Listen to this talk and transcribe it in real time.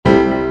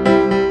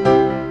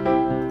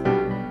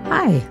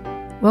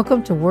Hi,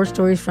 welcome to War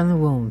Stories from the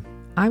Womb.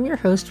 I'm your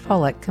host,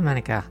 Paulette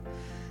Kamenika.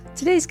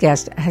 Today's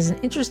guest has an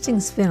interesting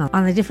spin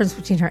on the difference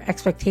between her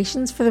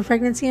expectations for the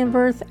pregnancy and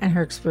birth and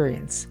her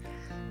experience.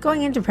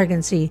 Going into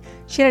pregnancy,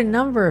 she had a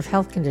number of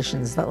health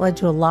conditions that led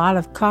to a lot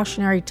of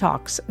cautionary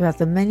talks about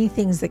the many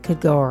things that could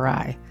go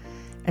awry.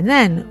 And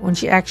then, when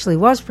she actually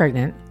was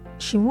pregnant,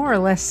 she more or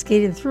less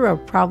skated through a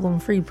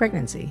problem-free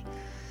pregnancy.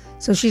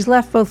 So she's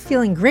left both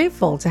feeling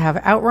grateful to have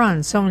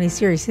outrun so many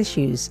serious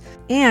issues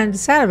and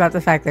sad about the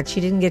fact that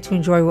she didn't get to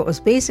enjoy what was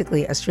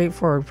basically a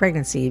straightforward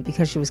pregnancy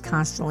because she was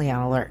constantly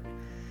on alert.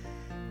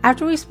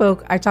 After we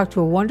spoke, I talked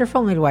to a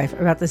wonderful midwife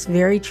about this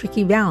very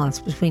tricky balance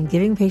between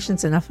giving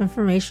patients enough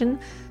information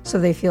so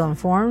they feel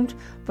informed,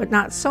 but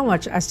not so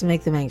much as to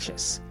make them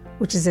anxious,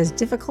 which is as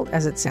difficult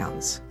as it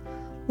sounds.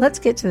 Let's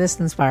get to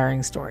this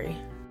inspiring story.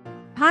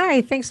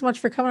 Hi, thanks so much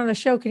for coming on the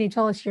show. Can you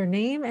tell us your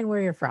name and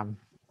where you're from?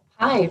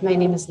 Hi, my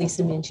name is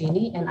Lisa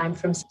Mangini, and I'm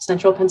from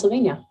Central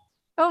Pennsylvania.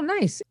 Oh,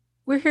 nice.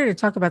 We're here to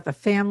talk about the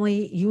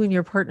family you and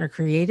your partner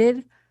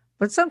created,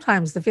 but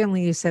sometimes the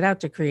family you set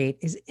out to create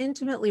is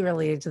intimately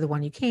related to the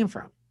one you came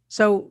from.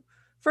 So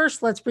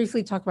first, let's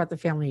briefly talk about the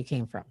family you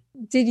came from.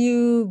 Did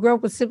you grow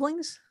up with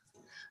siblings?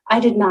 I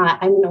did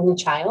not. I'm an only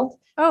child.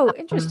 Oh,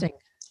 interesting.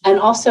 And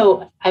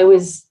also, I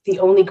was the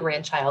only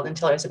grandchild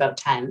until I was about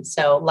 10.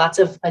 So lots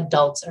of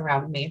adults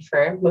around me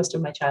for most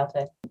of my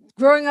childhood.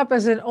 Growing up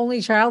as an only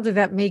child, did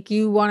that make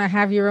you want to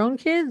have your own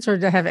kids or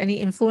to have any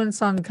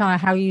influence on kind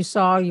of how you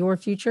saw your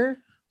future?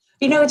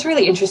 You know, it's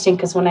really interesting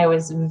because when I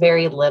was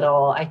very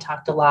little, I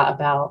talked a lot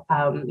about,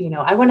 I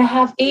want to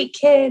have 8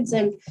 kids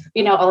and,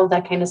 all of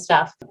that kind of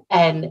stuff.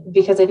 And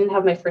because I didn't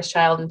have my first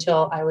child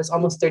until I was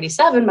almost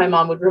 37, my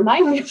mom would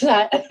remind me of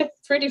that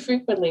pretty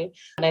frequently.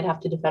 And I'd have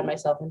to defend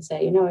myself and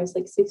say, I was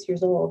like 6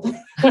 years old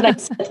when I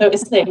said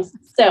those things.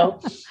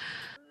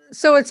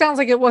 So it sounds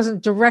like it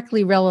wasn't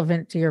directly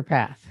relevant to your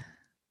path.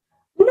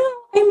 No,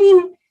 I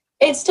mean,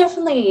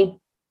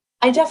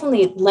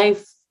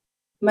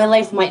 my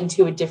life went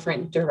into a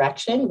different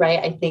direction, right?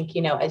 I think,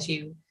 as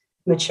you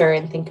mature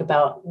and think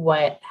about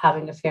what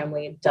having a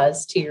family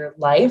does to your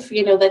life,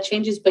 that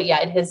changes. But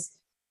yeah,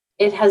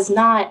 it has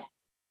not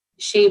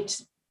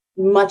shaped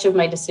much of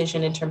my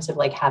decision in terms of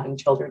like having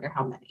children or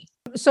how many.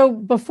 So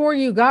before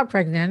you got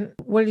pregnant,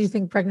 what did you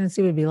think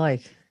pregnancy would be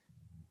like?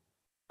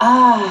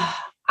 I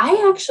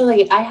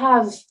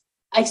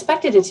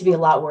expected it to be a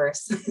lot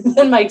worse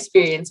than my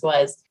experience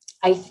was.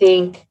 I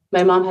think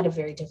my mom had a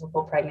very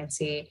difficult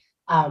pregnancy.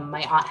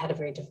 My aunt had a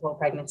very difficult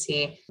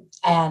pregnancy.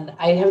 And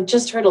I have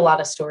just heard a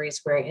lot of stories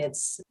where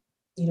it's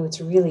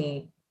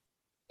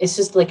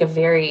just like a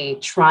very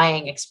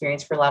trying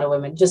experience for a lot of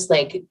women, just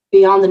like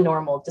beyond the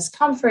normal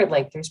discomfort.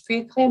 Like there's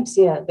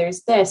preeclampsia,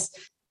 there's this.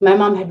 My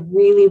mom had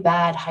really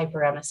bad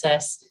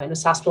hyperemesis and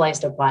was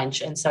hospitalized a bunch.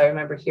 And so I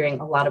remember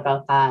hearing a lot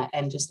about that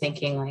and just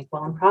thinking like,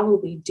 well, I'm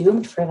probably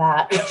doomed for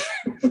that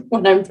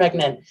when I'm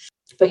pregnant.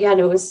 But yeah,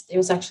 no, it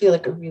was actually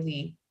like a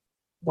really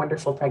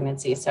wonderful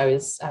pregnancy. So I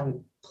was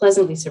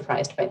pleasantly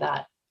surprised by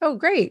that. Oh,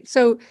 great.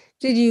 So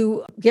did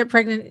you get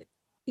pregnant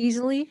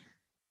easily?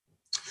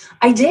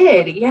 I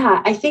did.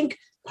 Yeah. I think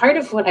part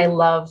of what I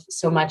love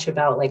so much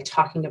about like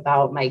talking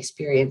about my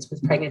experience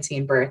with pregnancy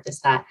and birth is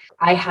that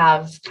I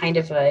have kind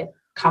of a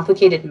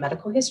complicated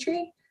medical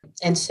history.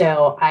 And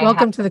so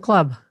Welcome to the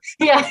club.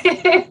 Yeah.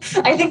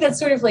 I think that's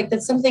sort of like,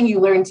 that's something you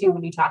learn too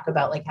when you talk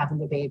about like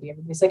having a baby.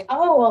 Everybody's like,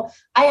 oh, well,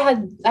 I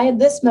had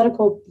this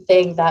medical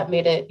thing that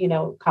made it,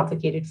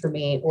 complicated for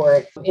me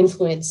or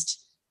influenced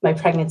my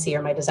pregnancy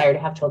or my desire to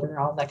have children or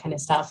all of that kind of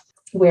stuff,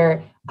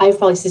 where I have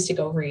polycystic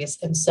ovaries.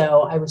 And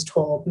so I was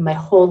told my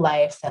whole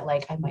life that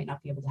like, I might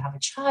not be able to have a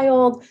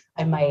child.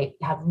 I might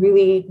have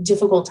really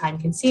difficult time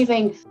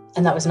conceiving.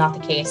 And that was not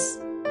the case.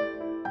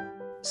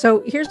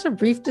 So here's a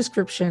brief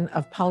description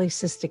of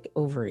polycystic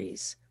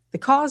ovaries. The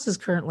cause is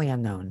currently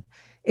unknown.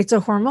 It's a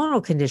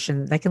hormonal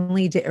condition that can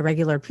lead to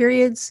irregular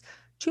periods,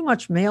 too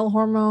much male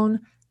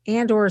hormone,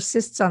 and or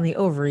cysts on the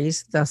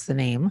ovaries, thus the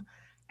name,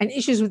 and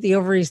issues with the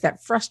ovaries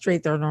that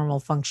frustrate their normal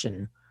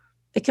function.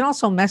 It can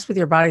also mess with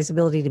your body's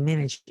ability to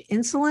manage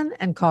insulin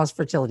and cause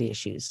fertility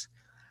issues.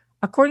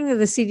 According to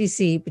the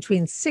CDC,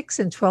 between 6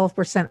 and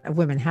 12% of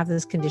women have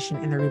this condition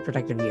in their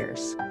reproductive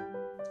years.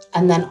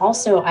 And then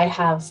also I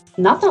have,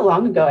 not that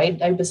long ago, I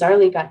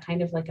bizarrely got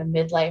kind of like a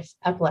midlife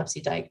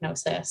epilepsy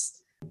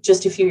diagnosis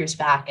just a few years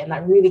back. And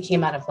that really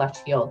came out of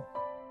left field.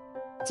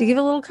 To give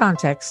a little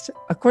context,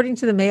 according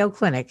to the Mayo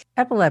Clinic,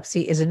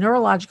 epilepsy is a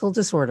neurological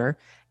disorder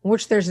in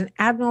which there's an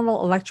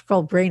abnormal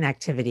electrical brain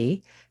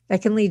activity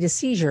that can lead to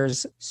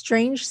seizures,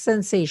 strange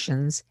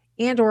sensations,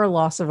 and or a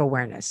loss of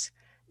awareness.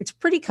 It's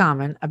pretty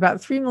common. About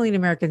 3 million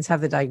Americans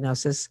have the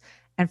diagnosis,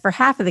 and for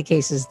half of the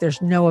cases,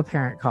 there's no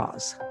apparent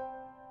cause.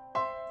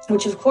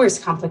 Which of course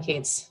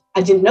complicates,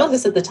 I didn't know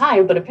this at the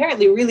time, but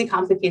apparently really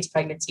complicates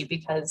pregnancy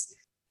because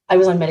I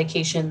was on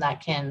medication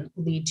that can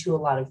lead to a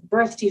lot of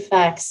birth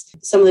defects.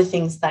 Some of the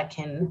things that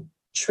can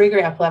trigger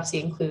epilepsy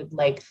include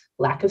like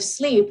lack of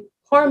sleep,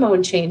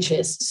 hormone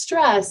changes,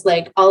 stress,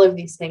 like all of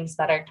these things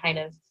that are kind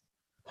of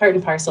part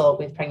and parcel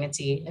with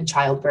pregnancy and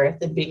childbirth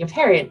and being a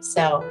parent.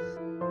 So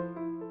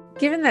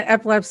Given that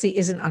epilepsy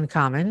isn't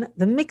uncommon,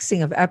 the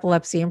mixing of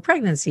epilepsy and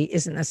pregnancy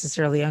isn't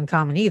necessarily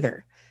uncommon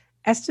either.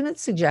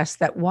 Estimates suggest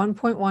that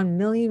 1.1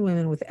 million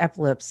women with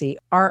epilepsy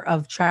are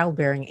of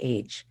childbearing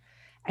age.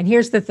 And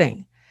here's the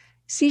thing.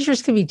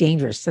 Seizures can be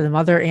dangerous to the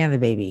mother and the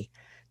baby.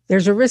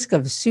 There's a risk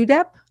of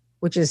SUDEP,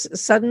 which is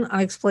sudden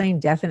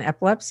unexplained death in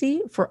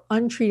epilepsy, for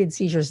untreated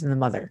seizures in the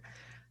mother.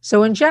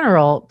 So in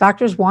general,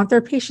 doctors want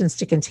their patients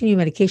to continue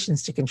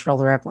medications to control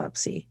their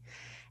epilepsy.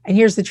 And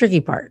here's the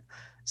tricky part.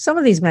 Some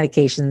of these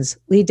medications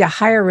lead to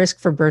higher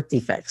risk for birth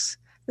defects.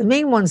 The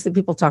main ones that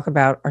people talk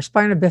about are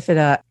spina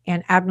bifida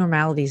and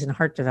abnormalities in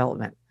heart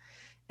development.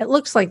 It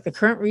looks like the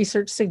current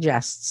research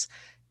suggests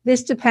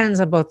this depends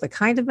on both the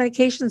kind of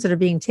medications that are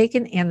being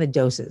taken and the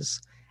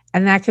doses,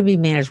 and that can be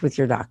managed with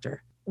your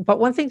doctor. But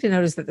one thing to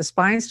note is that the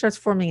spine starts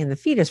forming in the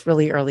fetus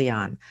really early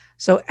on.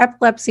 So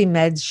epilepsy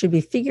meds should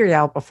be figured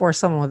out before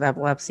someone with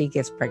epilepsy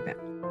gets pregnant.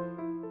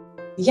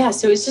 Yeah,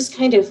 so it's just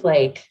kind of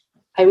like,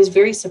 I was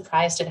very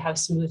surprised at how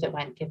smooth it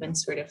went, given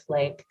sort of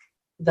like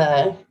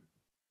the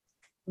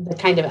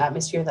kind of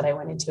atmosphere that I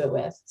went into it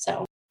with.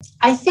 So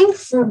I think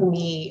for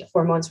me,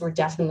 hormones were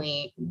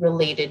definitely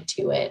related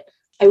to it.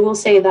 I will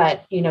say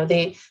that,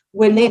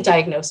 when they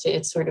diagnosed it,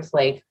 it's sort of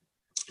like,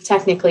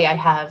 technically I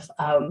have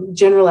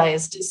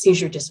generalized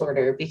seizure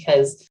disorder,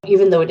 because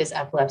even though it is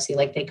epilepsy,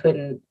 like they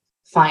couldn't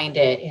find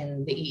it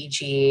in the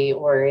EEG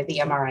or the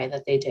MRI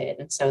that they did.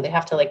 And so they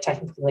have to like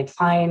technically like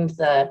find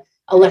the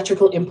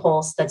electrical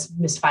impulse that's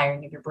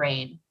misfiring in your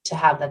brain to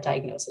have that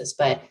diagnosis.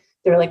 But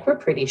they're like, we're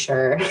pretty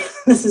sure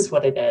this is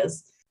what it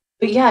is.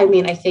 But yeah, I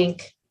mean, I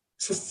think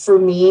for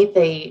me,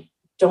 they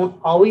don't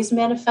always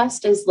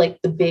manifest as like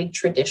the big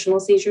traditional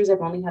seizures.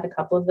 I've only had a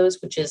couple of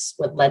those, which is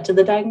what led to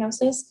the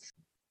diagnosis.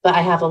 But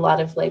I have a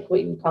lot of like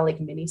what you would call like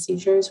mini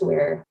seizures,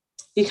 where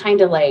you kind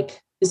of like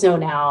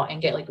zone out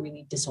and get like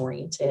really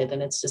disoriented.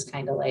 And it's just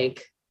kind of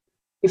like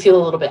you feel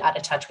a little bit out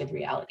of touch with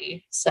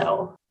reality.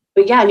 So,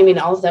 but yeah, I mean,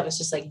 all of that was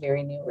just like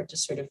very new, or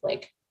just sort of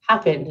like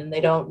happened, and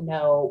they don't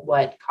know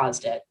what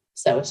caused it.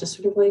 So it's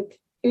just sort of like,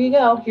 here you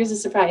go, here's a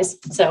surprise.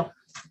 So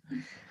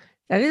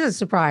that is a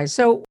surprise.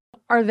 So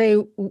are they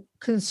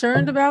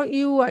concerned about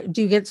you?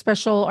 Do you get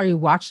special, are you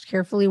watched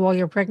carefully while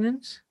you're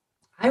pregnant?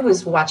 I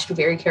was watched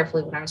very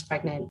carefully when I was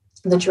pregnant.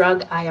 The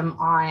drug I am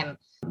on,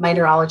 my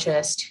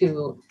neurologist,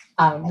 who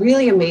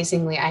really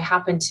amazingly, I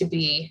happened to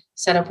be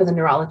set up with a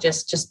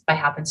neurologist just by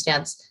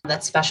happenstance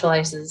that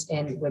specializes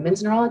in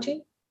women's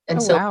neurology. And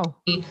wow.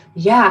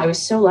 I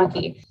was so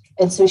lucky.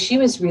 And so she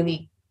was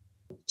really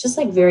just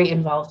like very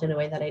involved in a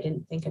way that I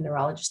didn't think a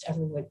neurologist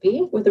ever would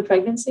be with a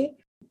pregnancy.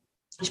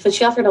 But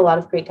she offered a lot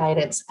of great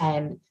guidance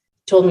and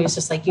told me, it's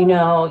just like, you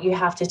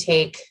have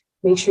to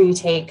make sure you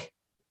take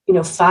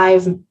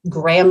 5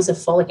 grams of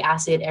folic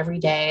acid every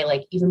day,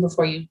 like even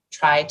before you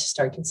try to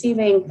start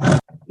conceiving,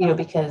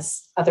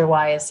 because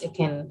otherwise it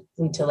can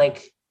lead to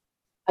like,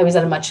 I was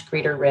at a much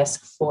greater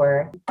risk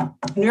for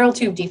neural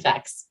tube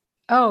defects.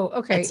 Oh,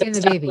 okay. In the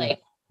baby.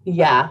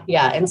 Yeah.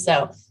 And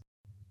so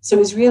it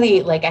was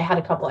really like, I had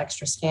a couple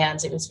extra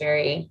scans. It was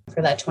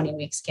for that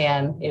 20-week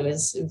scan, it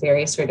was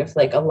very sort of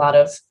like a lot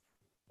of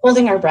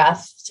holding our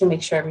breath to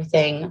make sure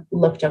everything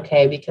looked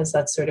okay, because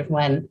that's sort of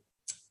when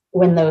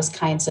those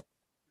kinds of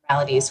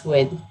maladies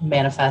would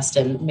manifest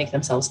and make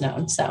themselves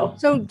known. So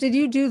did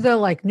you do the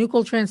like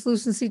nuchal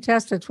translucency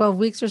test at 12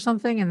 weeks or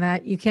something, and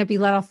that you can't be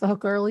let off the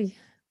hook early?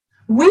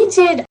 We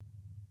did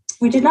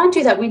not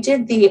do that. We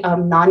did the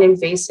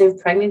non-invasive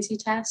pregnancy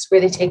test, where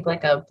they take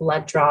like a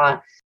blood draw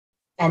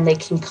and they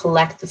can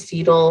collect the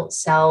fetal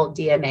cell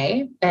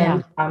DNA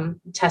and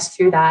test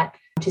through that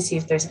to see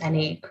if there's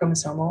any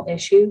chromosomal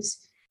issues.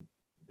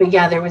 But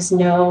yeah, there was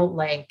no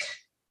like,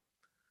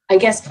 I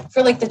guess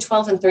for like the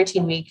 12 and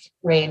 13 week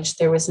range,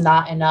 there was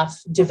not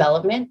enough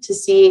development to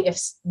see if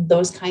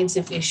those kinds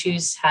of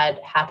issues had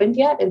happened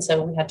yet. And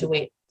so we had to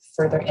wait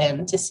further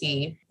in to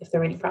see if there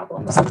were any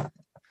problems.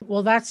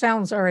 Well, that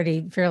sounds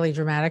already fairly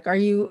dramatic.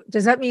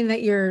 Does that mean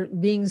that you're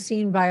being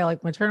seen by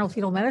like maternal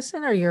fetal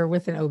medicine, or you're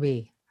with an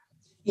OB?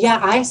 Yeah,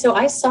 I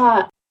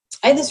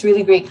had this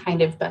really great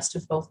kind of best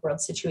of both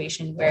worlds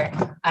situation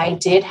where I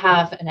did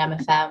have an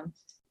MFM,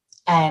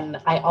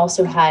 and I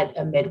also had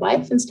a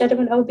midwife instead of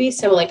an OB.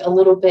 So like a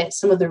little bit,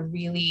 some of the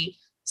really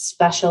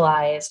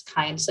specialized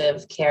kinds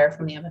of care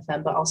from the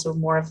MFM, but also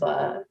more of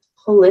a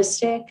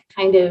holistic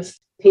kind of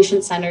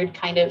patient-centered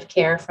kind of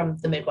care from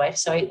the midwife.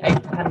 So I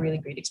had a really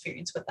great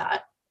experience with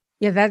that.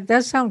 Yeah, that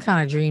does sound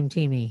kind of dream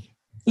teamy.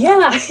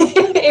 Yeah,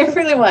 it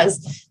really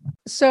was.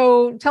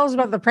 So tell us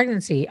about the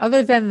pregnancy,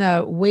 other than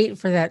the wait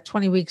for that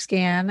 20-week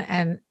scan,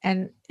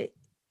 and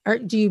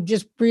do you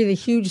just breathe a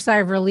huge sigh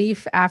of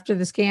relief after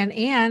the scan?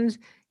 And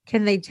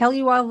can they tell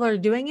you while they're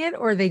doing it,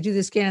 or they do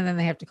the scan and then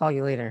they have to call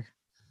you later?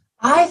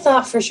 I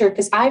thought for sure,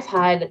 because I've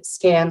had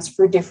scans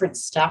for different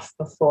stuff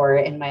before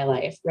in my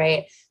life,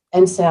 right?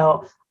 And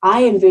so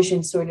I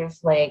envisioned sort of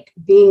like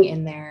being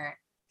in there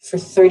for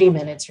 30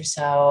 minutes or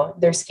so.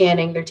 They're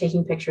scanning, they're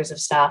taking pictures of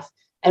stuff.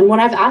 And when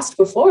I've asked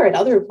before at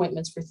other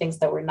appointments for things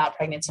that were not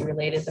pregnancy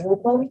related, they're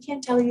like, well, we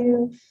can't tell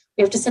you.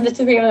 We have to send it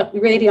to the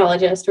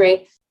radiologist,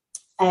 right?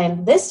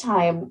 And this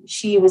time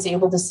she was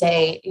able to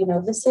say,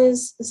 this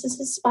is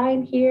his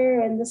spine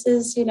here. And this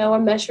is,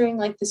 I'm measuring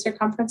like the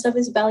circumference of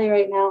his belly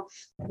right now,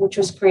 which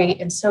was great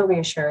and so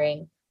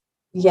reassuring.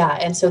 Yeah.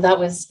 And so that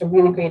was a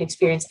really great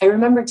experience. I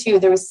remember too,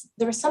 there was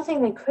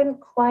something they couldn't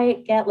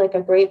quite get like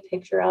a great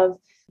picture of.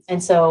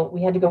 And so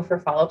we had to go for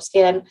a follow-up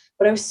scan,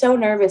 but I was so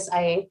nervous.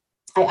 I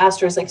asked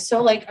her, I was like,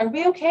 so like, are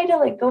we okay to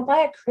like go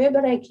buy a crib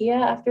at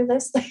IKEA after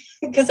this?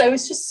 Because I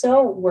was just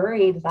so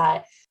worried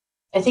that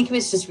I think it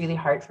was just really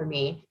hard for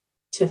me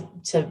to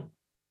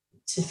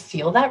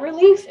feel that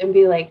relief and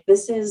be like,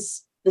 this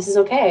is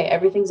okay.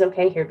 Everything's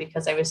okay here,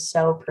 because I was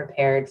so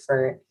prepared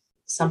for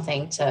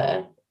something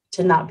to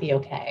not be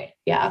okay.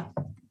 Yeah.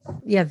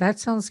 Yeah, that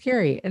sounds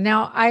scary. And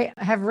now I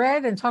have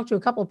read and talked to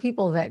a couple of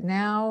people that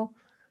now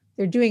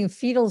they're doing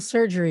fetal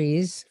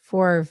surgeries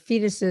for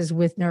fetuses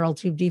with neural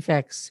tube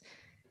defects,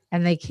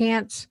 and they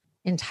can't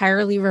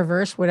entirely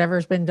reverse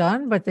whatever's been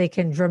done, but they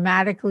can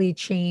dramatically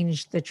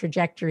change the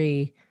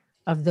trajectory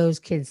of those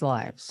kids'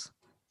 lives.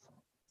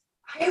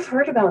 I have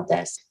heard about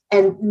this,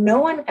 and no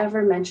one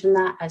ever mentioned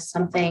that as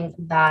something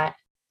that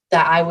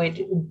I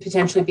would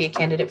potentially be a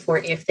candidate for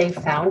if they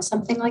found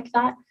something like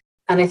that.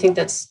 And I think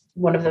that's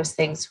one of those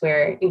things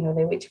where, they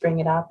wait to bring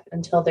it up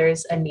until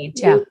there's a need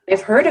to. Yeah.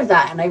 I've heard of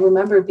that. And I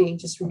remember being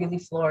just really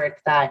floored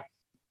that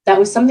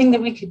was something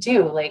that we could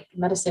do. Like,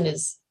 medicine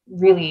is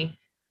really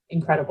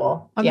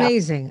incredible.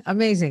 Amazing. Yeah.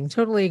 Amazing.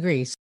 Totally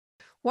agree. So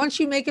once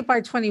you make it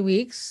by 20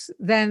 weeks,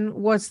 then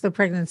what's the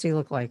pregnancy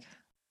look like?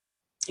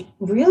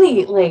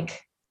 Really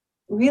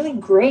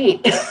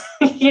great.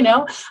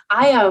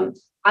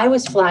 I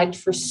was flagged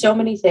for so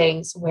many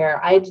things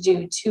where I had to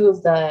do 2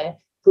 of the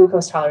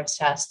glucose tolerance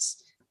tests.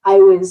 I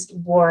was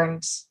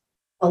warned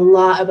a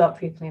lot about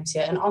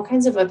preeclampsia and all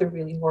kinds of other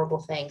really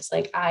horrible things.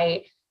 Like,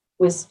 I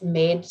was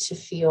made to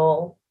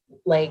feel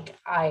like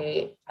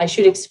I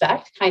should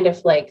expect kind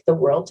of like the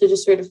world to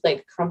just sort of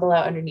like crumble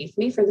out underneath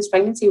me for this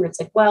pregnancy, where it's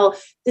like, well,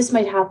 this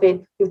might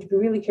happen. You have to be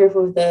really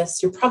careful with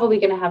this. You're probably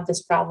going to have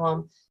this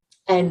problem.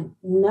 And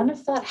none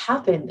of that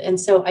happened. And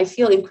so I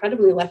feel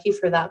incredibly lucky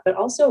for that, but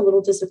also a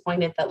little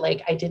disappointed that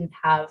like I didn't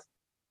have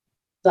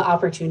the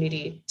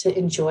opportunity to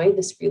enjoy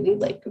this really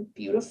like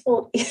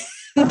beautiful,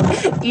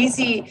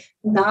 easy,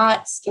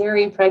 not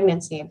scary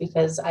pregnancy,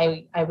 because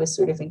I was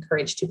sort of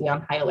encouraged to be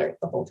on high alert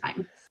the whole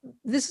time.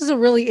 This is a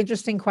really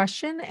interesting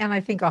question, and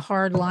I think a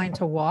hard line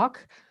to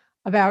walk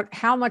about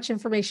how much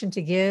information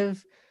to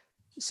give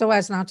so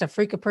as not to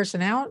freak a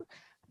person out,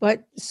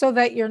 but so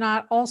that you're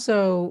not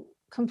also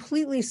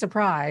completely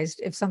surprised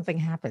if something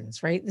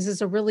happens, right? This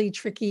is a really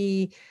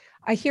tricky.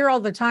 I hear all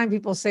the time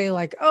people say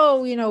like,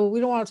 oh, we don't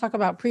want to talk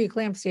about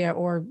preeclampsia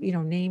or,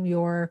 name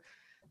your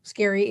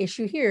scary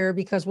issue here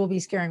because we'll be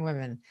scaring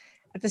women.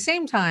 At the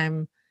same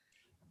time,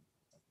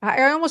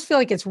 I almost feel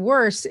like it's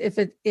worse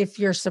if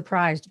you're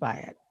surprised by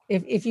it.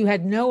 If you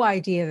had no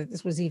idea that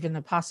this was even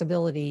a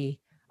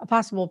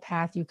possible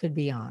path you could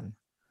be on.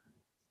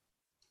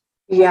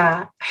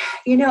 Yeah.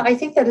 I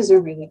think that is a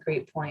really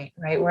great point,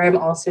 right? Where I'm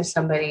also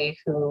somebody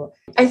who,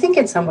 I think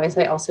in some ways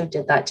I also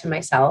did that to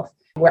myself,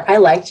 where I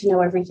like to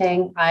know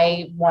everything.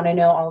 I want to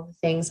know all the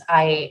things.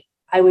 I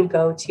would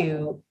go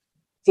to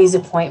these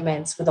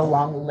appointments with a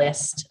long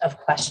list of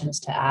questions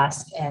to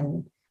ask.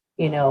 And,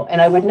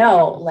 and I would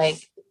know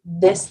like,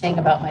 this thing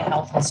about my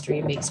health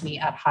history makes me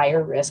at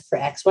higher risk for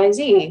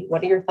XYZ.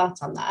 What are your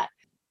thoughts on that?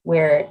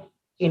 Where,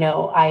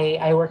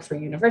 I work for a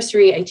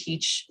university. I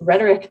teach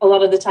rhetoric a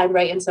lot of the time,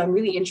 right? And so I'm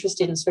really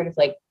interested in sort of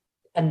like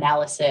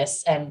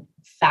analysis and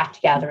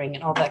fact gathering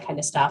and all that kind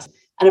of stuff.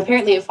 And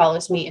apparently it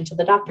follows me into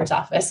the doctor's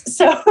office.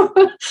 So,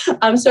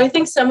 so I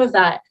think some of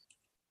that,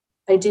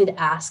 I did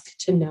ask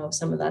to know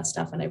some of that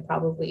stuff, and I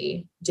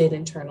probably did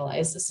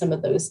internalize some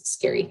of those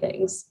scary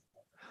things.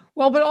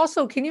 Well, but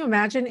also, can you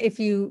imagine if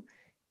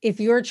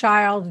your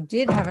child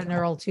did have a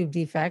neural tube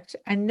defect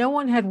and no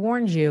one had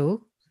warned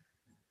you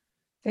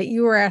that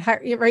you were at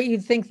high, right?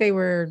 You'd think they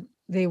were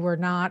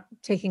not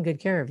taking good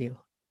care of you.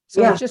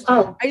 So yeah.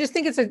 I just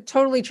think it's a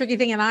totally tricky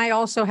thing. And I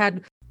also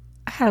had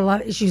a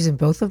lot of issues in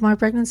both of my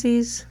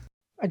pregnancies.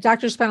 A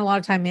doctor spent a lot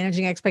of time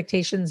managing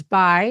expectations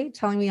by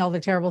telling me all the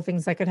terrible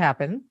things that could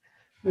happen.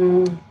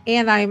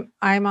 And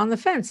I'm on the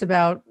fence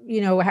about,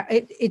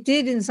 it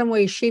did in some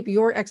ways shape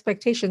your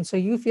expectations. So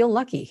you feel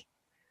lucky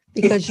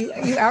because you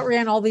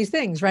outran all these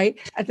things, right?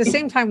 At the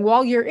same time,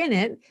 while you're in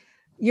it,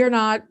 you're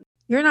not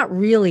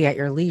really at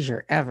your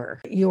leisure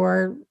ever.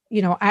 You're,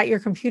 at your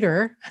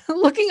computer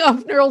looking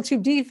up neural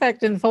tube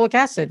defect and folic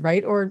acid,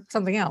 right? Or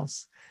something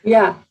else.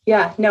 Yeah.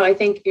 Yeah. No, I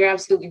think you're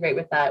absolutely right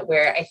with that,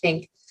 where I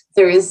think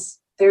there is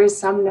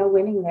some no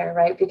winning there,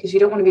 right? Because you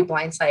don't want to be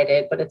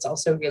blindsided, but it's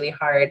also really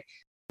hard.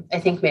 I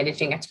think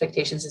managing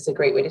expectations is a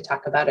great way to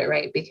talk about it,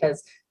 right?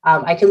 Because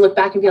I can look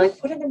back and be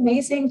like, what an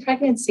amazing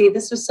pregnancy.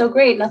 This was so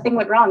great. Nothing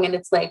went wrong. And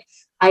it's like,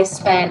 I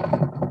spent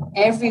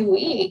every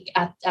week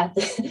at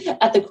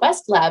the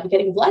Quest lab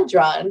getting blood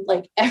drawn,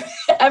 like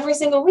every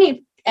single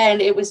week.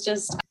 And it was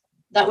just,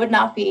 that would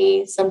not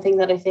be something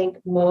that I think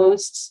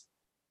most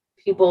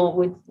people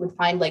would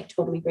find like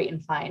totally great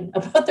and fine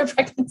about their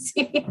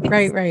pregnancy.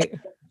 Right.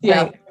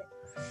 Yeah. Right.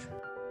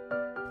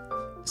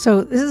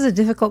 So this is a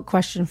difficult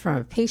question from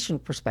a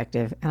patient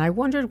perspective, and I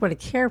wondered what a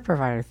care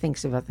provider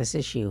thinks about this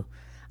issue.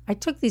 I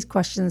took these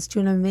questions to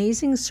an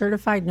amazing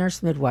certified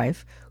nurse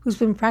midwife who's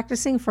been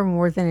practicing for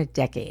more than a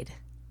decade.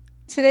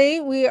 Today,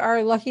 we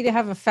are lucky to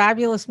have a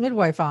fabulous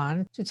midwife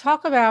on to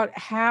talk about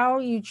how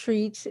you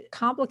treat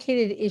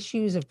complicated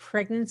issues of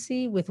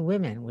pregnancy with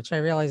women, which I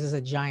realize is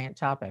a giant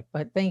topic.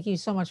 But thank you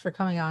so much for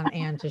coming on,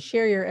 Anne, to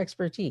share your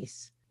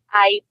expertise.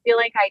 I feel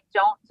like I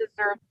don't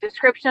deserve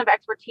description of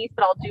expertise,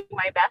 but I'll do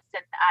my best.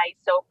 And I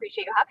so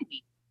appreciate you having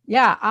me.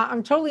 Yeah,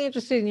 I'm totally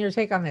interested in your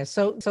take on this.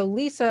 So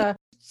Lisa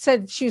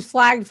said she was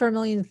flagged for a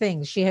million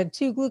things. She had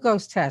 2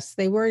 glucose tests.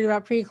 They worried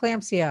about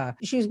preeclampsia.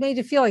 She was made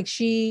to feel like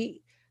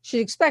she should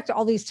expect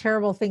all these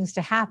terrible things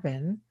to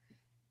happen.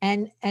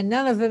 And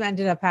none of them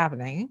ended up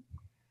happening.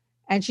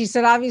 And she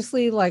said,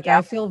 obviously,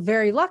 I feel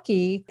very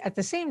lucky. At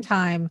the same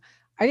time,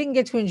 I didn't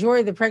get to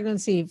enjoy the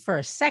pregnancy for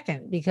a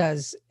second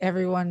because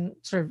everyone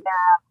sort of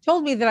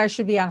told me that I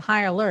should be on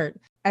high alert.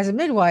 As a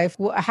midwife,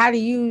 how do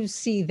you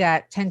see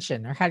that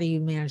tension, or how do you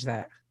manage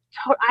that?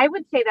 I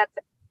would say that's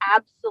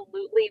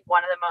absolutely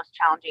one of the most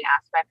challenging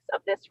aspects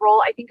of this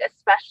role. I think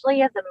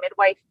especially as a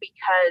midwife,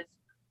 because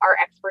our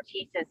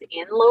expertise is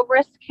in low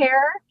risk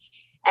care.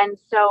 And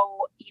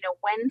so,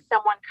 when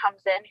someone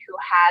comes in who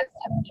has,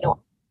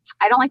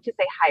 I don't like to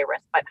say high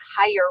risk, but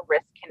higher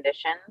risk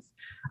conditions,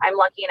 I'm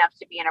lucky enough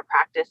to be in a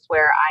practice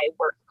where I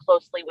work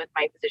closely with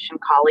my physician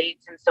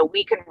colleagues. And so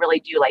we can really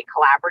do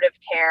collaborative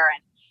care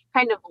and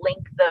kind of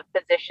link the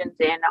physicians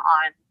in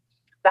on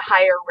the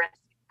higher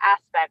risk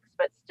aspects,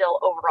 but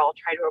still overall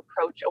try to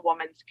approach a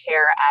woman's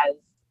care as,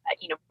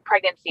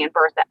 pregnancy and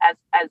birth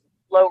as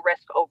low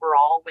risk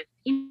overall, with,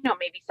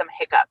 maybe some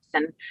hiccups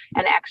and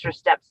extra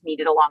steps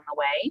needed along the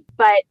way.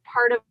 But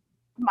part of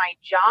my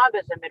job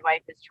as a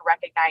midwife is to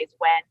recognize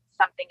when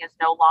something is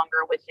no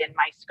longer within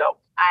my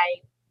scope. I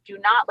do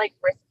not like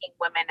risking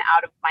women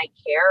out of my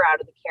care,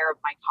 out of the care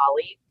of my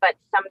colleagues, but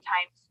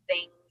sometimes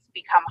things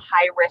become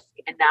high risk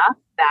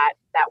enough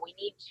that we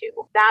need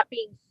to. That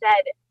being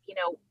said,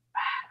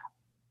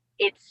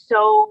 it's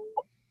so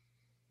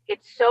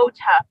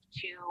tough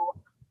to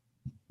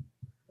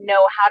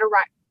know how to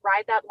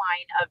ride that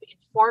line of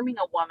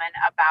informing a woman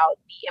about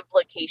the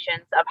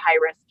implications of high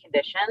risk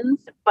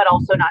conditions, but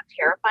also not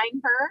terrifying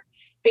her,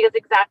 because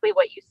exactly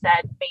what you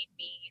said made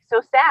me so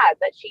sad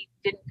that she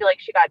didn't feel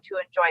like she got to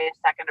enjoy a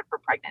second of her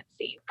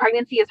pregnancy.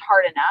 Pregnancy is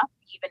hard enough,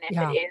 even if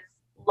it is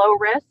low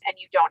risk and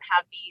you don't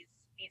have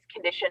these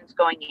conditions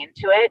going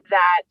into it,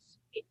 that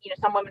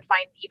some women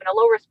find even a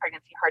low risk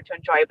pregnancy hard to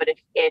enjoy. But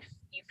if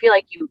you feel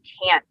like you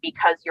can't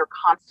because you're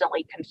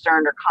constantly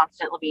concerned or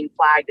constantly being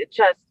flagged, it's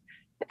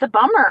a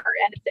bummer,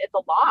 and it's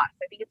a loss.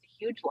 I think it's a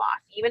huge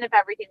loss. Even if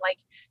everything, like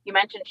you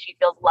mentioned, she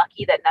feels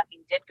lucky that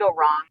nothing did go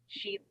wrong,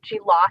 she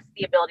lost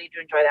the ability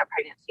to enjoy that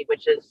pregnancy,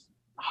 which is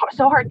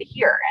so hard to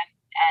hear.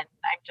 And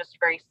I'm just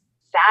very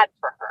sad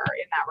for her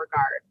in that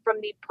regard.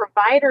 From the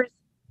provider's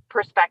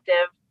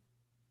perspective,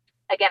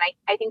 again,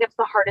 I think that's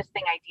the hardest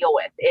thing I deal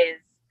with is,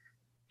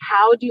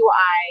 how do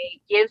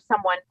I give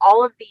someone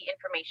all of the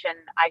information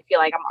I feel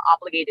like I'm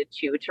obligated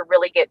to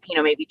really get,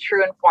 maybe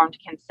true informed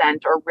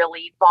consent, or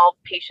really involve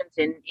patients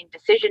in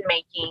decision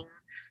making,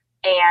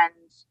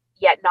 and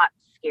yet not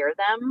scare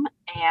them.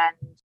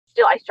 And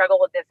still, I struggle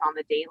with this on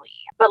the daily.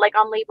 But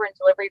on labor and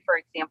delivery,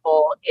 for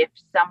example, if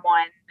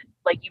someone,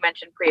 like you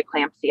mentioned,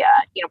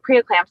 preeclampsia,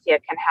 preeclampsia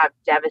can have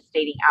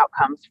devastating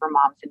outcomes for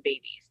moms and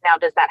babies. Now,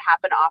 does that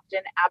happen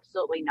often?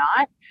 Absolutely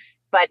not.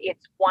 But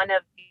it's one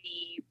of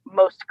the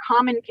most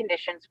common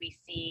conditions we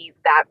see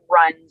that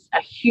runs a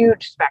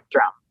huge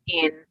spectrum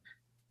in,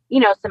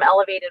 some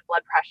elevated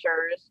blood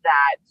pressures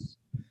that,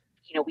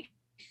 we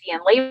see in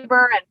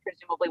labor and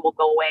presumably will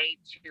go away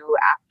to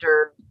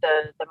after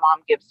the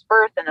mom gives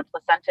birth and the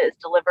placenta is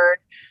delivered,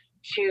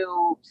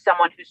 to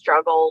someone who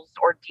struggles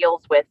or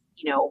deals with,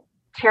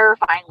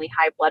 terrifyingly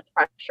high blood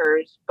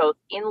pressures, both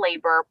in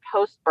labor,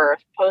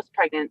 post-birth,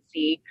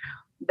 post-pregnancy,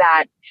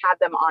 that have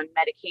them on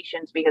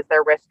medications because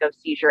their risk of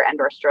seizure and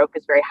or stroke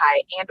is very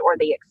high, and or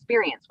they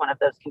experience one of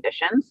those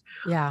conditions.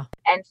 Yeah.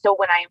 And so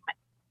when I'm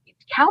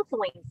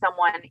counseling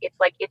someone,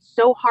 it's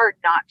so hard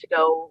not to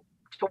go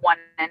to one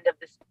end of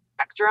the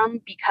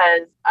spectrum,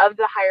 because of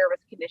the higher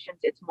risk conditions,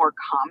 it's more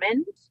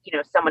common,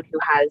 someone who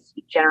has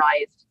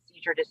generalized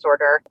seizure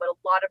disorder. But a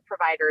lot of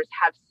providers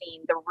have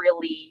seen the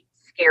really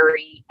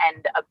scary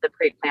end of the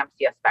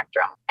preeclampsia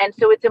spectrum. And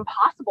so it's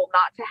impossible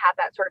not to have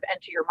that sort of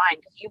enter your mind,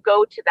 because you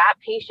go to that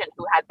patient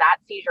who had that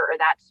seizure or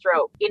that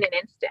stroke in an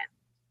instant,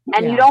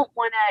 and you don't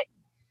want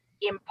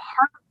to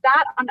impart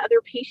that on other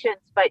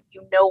patients, but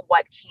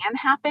what can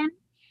happen.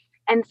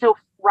 And so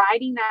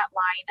riding that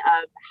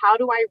line of, how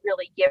do I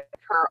really give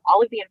her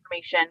all of the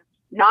information,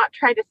 not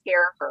try to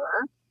scare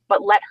her,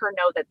 but let her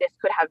know that this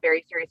could have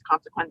very serious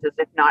consequences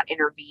if not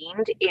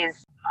intervened,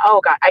 is, oh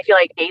God, I feel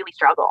like daily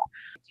struggle.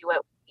 Do it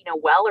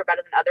well or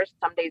better than others.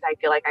 Some days I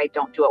feel like I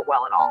don't do it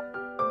well at all.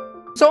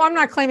 So I'm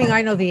not claiming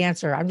I know the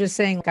answer. I'm just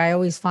saying I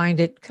always find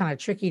it kind of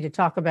tricky to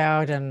talk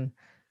about, and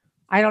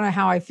I don't know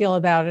how I feel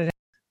about it.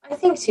 I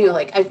think too,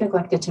 I've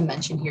neglected to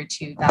mention here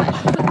too,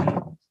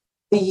 that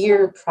the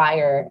year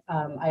prior,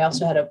 I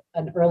also had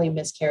an early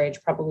miscarriage,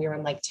 probably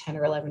around like 10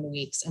 or 11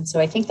 weeks. And so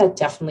I think that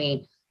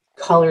definitely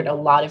colored a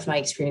lot of my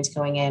experience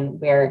going in,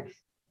 where,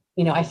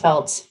 I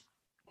felt,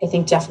 I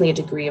think, definitely a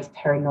degree of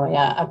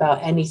paranoia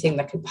about anything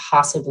that could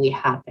possibly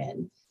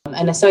happen.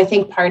 And so I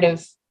think part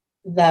of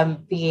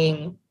them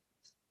being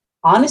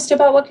honest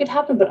about what could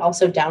happen, but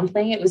also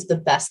downplaying it, was the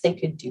best they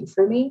could do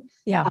for me.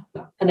 Yeah.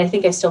 And I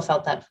think I still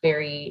felt that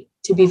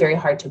to be very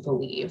hard to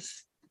believe.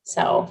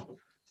 So.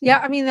 Yeah.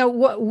 I mean, the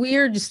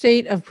weird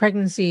state of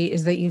pregnancy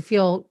is that you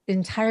feel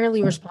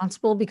entirely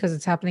responsible because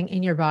it's happening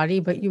in your body,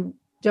 but you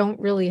don't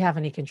really have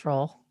any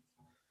control.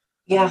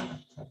 Yeah.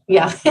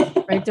 Yeah.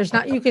 Right.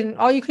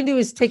 All you can do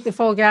is take the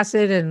folic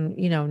acid and,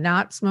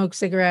 not smoke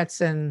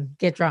cigarettes and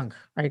get drunk.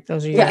 Right.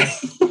 Those are your. Yeah.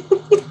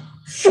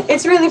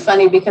 It's really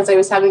funny because I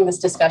was having this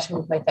discussion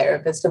with my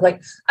therapist of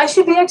like, I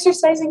should be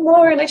exercising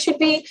more and I should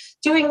be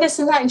doing this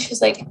and that. And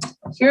she's like,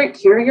 here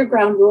are your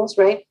ground rules,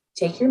 right?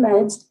 Take your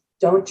meds,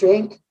 don't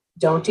drink,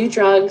 don't do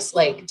drugs,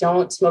 like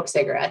don't smoke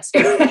cigarettes.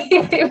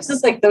 It was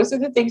just like, those are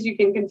the things you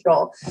can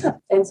control.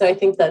 And so I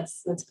think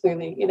that's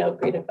clearly,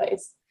 great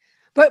advice.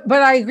 But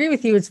I agree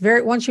with you.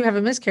 Once you have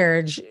a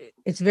miscarriage,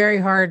 it's very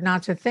hard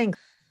not to think,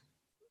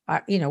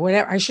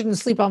 whatever, I shouldn't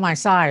sleep on my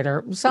side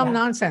or some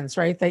nonsense,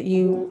 right? That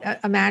you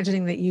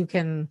imagining that you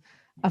can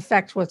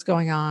affect what's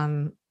going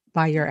on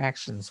by your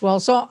actions. Well,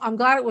 so I'm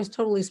glad it was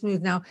totally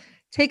smooth. Now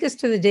take us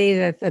to the day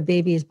that the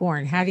baby is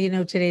born. How do you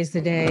know today's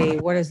the day?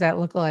 What does that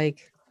look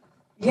like?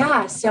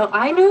 Yeah. So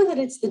I know that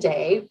it's the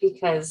day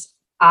because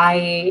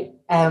I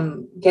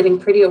am getting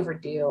pretty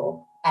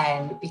overdue.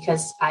 And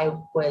because I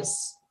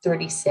was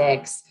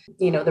 36,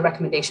 the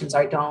recommendations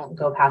are don't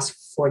go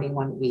past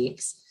 41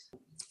 weeks.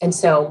 And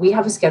so we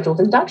have a scheduled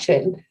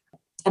induction.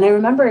 And I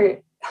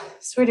remember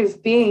sort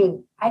of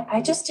being,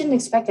 I just didn't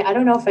expect it. I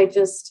don't know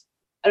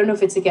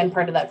if it's again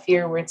part of that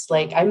fear where it's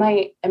like, am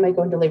I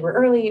going to labor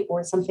early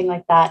or something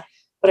like that?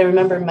 But I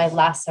remember my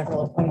last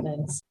several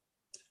appointments,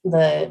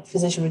 the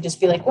physician would just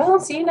be like, well, I'll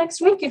see you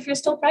next week if you're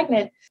still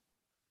pregnant.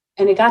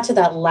 And it got to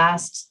that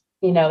last,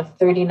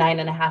 39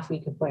 and a half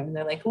week appointment.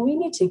 They're like, well, we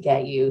need to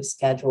get you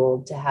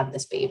scheduled to have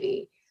this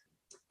baby.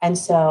 And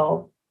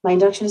so my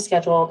induction is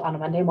scheduled on a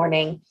Monday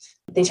morning.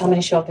 They tell me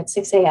to show up at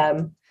 6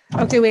 a.m.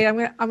 Okay, wait,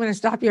 I'm gonna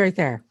stop you right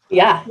there.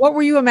 Yeah. What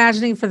were you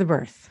imagining for the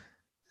birth?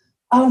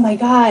 Oh my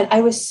God. I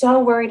was so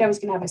worried I was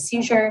going to have a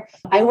seizure.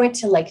 I went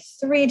to like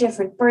 3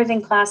 different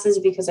birthing classes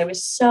because I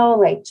was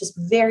so just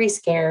very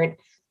scared.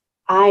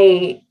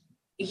 I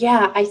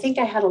think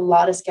I had a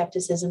lot of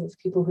skepticism of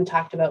people who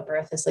talked about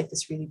birth as like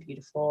this really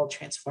beautiful,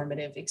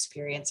 transformative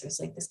experience. It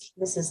was like,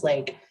 this is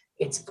like,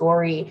 it's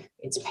gory,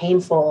 it's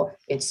painful,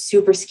 it's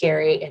super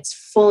scary, it's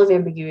full of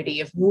ambiguity,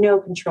 you have no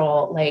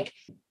control.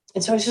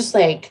 And so it's just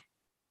like,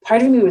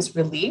 part of me was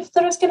relieved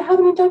that I was going to have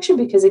an induction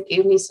because it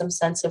gave me some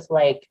sense of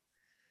like,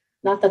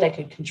 not that I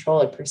could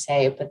control it per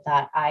se, but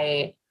that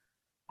I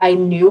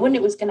knew when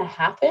it was going to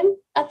happen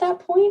at that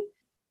point.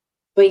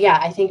 But yeah,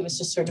 I think it was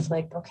just sort of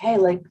like, okay,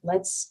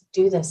 let's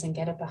do this and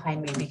get it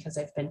behind me because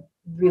I've been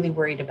really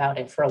worried about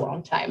it for a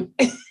long time.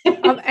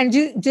 And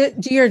do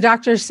your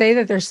doctors say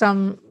that there's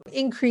some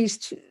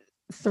increased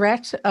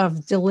threat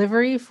of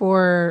delivery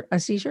for a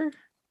seizure?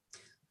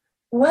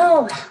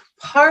 Well,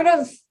 part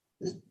of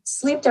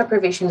sleep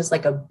deprivation is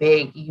like a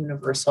big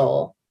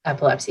universal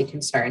epilepsy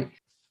concern.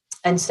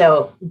 And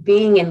so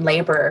being in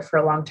labor for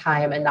a long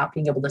time and not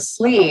being able to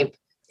sleep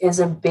is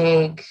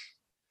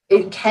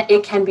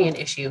it can be an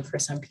issue for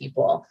some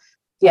people.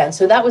 Yeah. And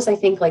so that was, I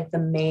think, like the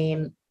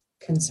main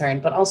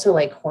concern, but also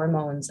like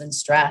hormones and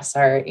stress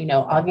are,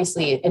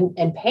 obviously,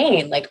 and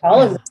pain, like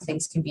all of those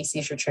things can be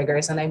seizure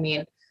triggers. And I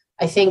mean,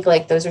 I think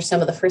like those are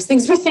some of the first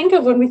things we think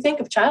of when we think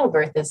of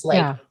childbirth is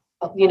like,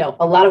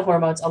 a lot of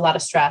hormones, a lot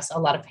of stress, a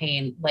lot of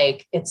pain.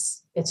 Like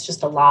it's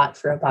just a lot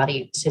for a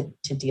body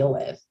to deal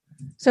with.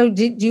 So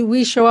do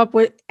we show up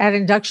at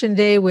induction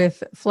day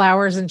with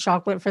flowers and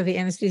chocolate for the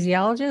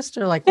anesthesiologist,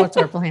 or like what's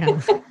our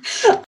plan?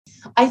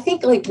 I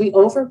think like we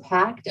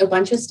overpacked a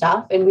bunch of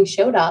stuff and we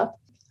showed up.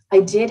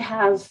 I did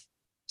have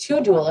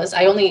 2 doulas.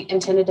 I only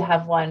intended to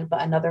have one,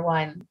 but another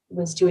one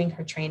was doing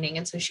her training.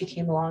 And so she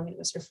came along. It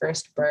was her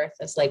first birth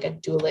as like a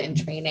doula in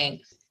training.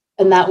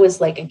 And that was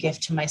like a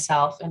gift to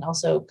myself and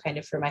also kind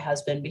of for my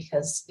husband,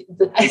 because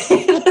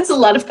that's a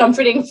lot of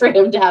comforting for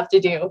him to have to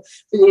do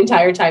for the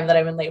entire time that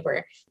I'm in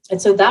labor. And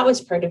so that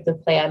was part of the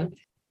plan.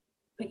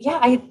 But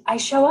yeah, I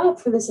show up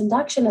for this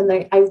induction and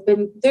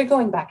they're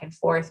going back and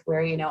forth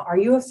where, are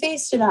you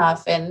effaced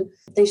enough? And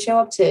they show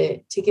up to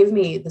give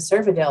me the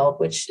Cervidil,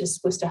 which is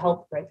supposed to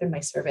help ripen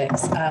my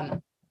cervix.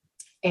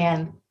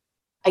 And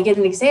I get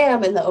an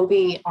exam and the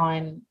OB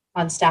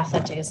on staff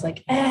that day is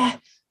like,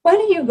 why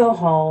don't you go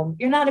home?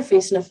 You're not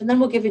effaced enough. And then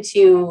we'll give it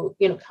to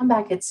you, come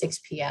back at 6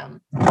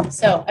 p.m.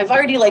 So I've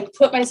already like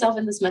put myself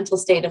in this mental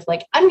state of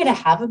like, I'm going to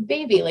have a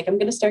baby. Like I'm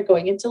going to start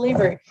going into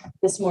labor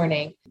this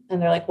morning.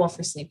 And they're like, well,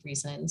 for sleep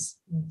reasons,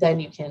 then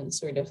you can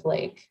sort of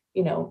like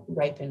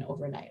ripen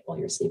overnight while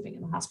you're sleeping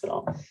in the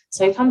hospital.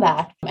 So I come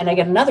back and I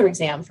get another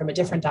exam from a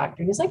different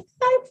doctor. He's like,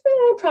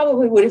 I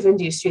probably would have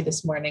induced you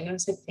this morning. I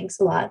was like, thanks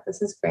a lot.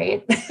 This is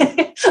great.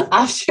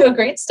 Off to a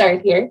great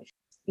start here.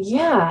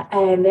 Yeah.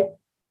 And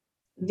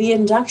the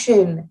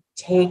induction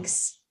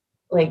takes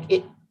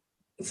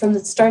from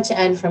the start to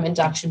end, from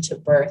induction to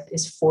birth,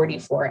 is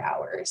 44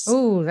 hours.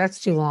 Oh, that's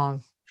too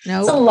long. No,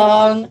 it's a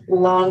long,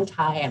 long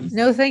time.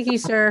 No, thank you,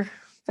 sir.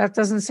 That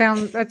doesn't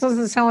sound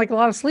like a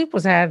lot of sleep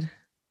was had.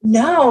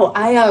 No,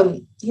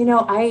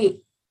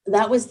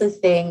 that was the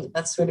thing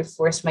that sort of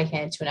forced my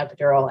hand to an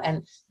epidural.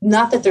 And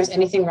not that there's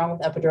anything wrong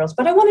with epidurals,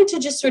 but I wanted to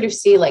just sort of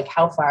see like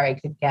how far I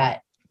could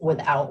get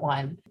without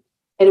one.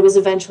 And it was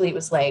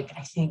like,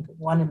 I think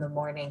 1 a.m.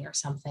 or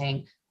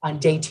something on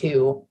day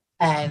 2.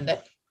 And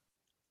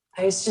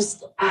I was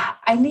just,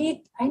 I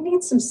need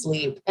some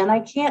sleep, and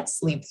I can't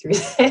sleep through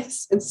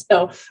this. And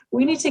so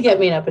we need to get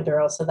me an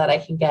epidural so that I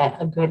can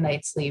get a good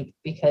night's sleep,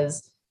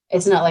 because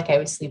it's not like I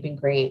was sleeping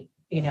great,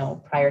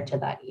 prior to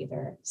that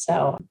either.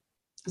 So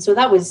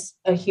that was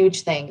a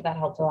huge thing that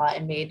helped a lot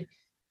and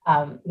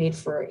made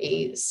for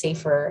a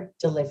safer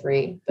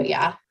delivery. But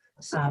yeah.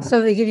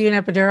 So they give you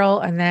an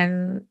epidural and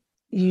then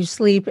you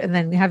sleep and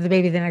then have the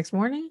baby the next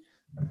morning?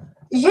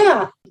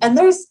 Yeah. And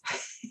there's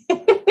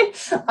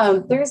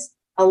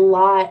a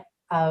lot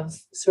of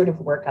sort of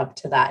work up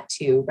to that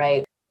too,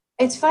 right?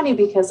 It's funny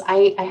because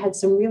I had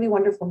some really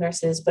wonderful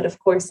nurses, but of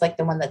course, like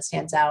the one that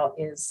stands out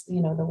is,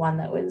 the one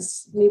that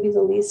was maybe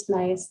the least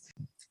nice.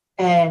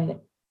 And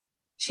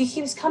she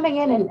keeps coming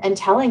in and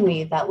telling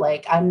me that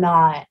like, I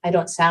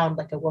don't sound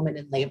like a woman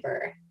in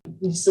labor.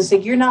 It's just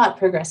like, you're not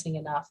progressing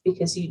enough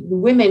because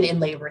women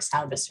in labor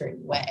sound a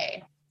certain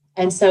way.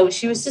 And so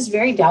she was just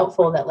very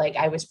doubtful that like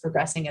I was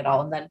progressing at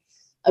all. And then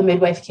a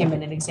midwife came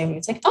in and examined me.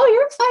 It's like, oh,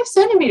 you're 5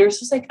 centimeters.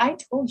 She's like, I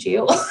told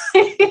you.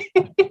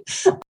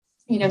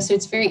 So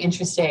it's very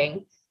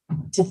interesting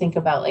to think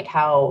about like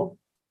how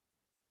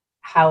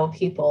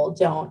people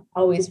don't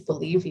always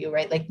believe you,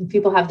 right? Like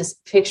people have this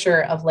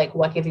picture of like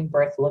what giving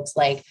birth looks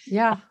like.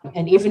 Yeah.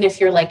 And even if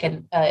you're like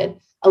a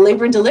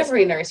labor and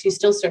delivery nurse, you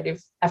still sort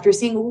of, after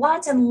seeing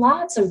lots and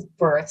lots of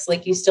births,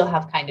 like you still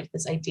have kind of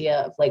this idea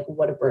of like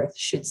what a birth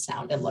should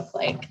sound and look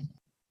like.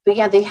 But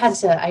yeah, I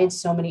had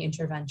so many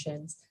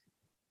interventions.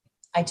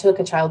 I took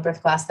a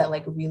childbirth class that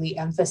like really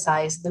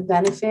emphasized the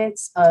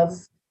benefits of,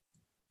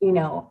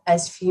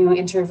 as few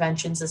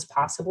interventions as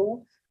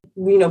possible,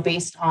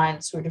 based on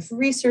sort of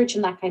research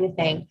and that kind of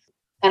thing.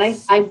 And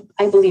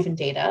I believe in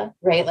data,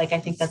 right? Like, I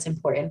think that's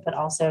important, but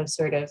also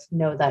sort of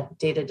know that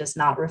data does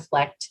not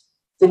reflect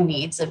the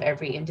needs of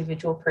every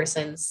individual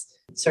person's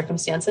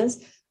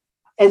circumstances.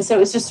 And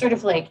so it's just sort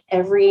of like at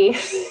every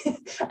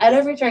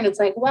turn, it's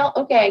like, well,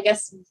 okay, I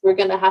guess we're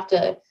going to have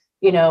to,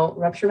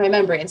 rupture my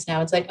membranes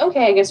now. It's like,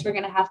 okay, I guess we're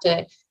going to have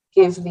to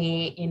give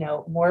me,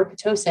 more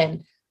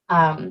Pitocin.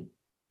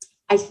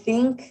 I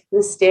think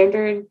the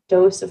standard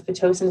dose of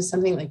Pitocin is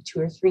something like 2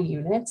 or 3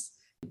 units.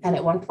 And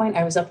at one point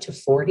I was up to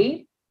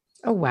 40.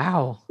 Oh,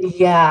 wow.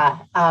 Yeah.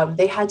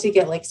 They had to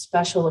get like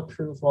special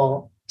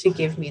approval to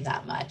give me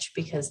that much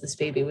because this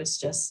baby was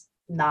just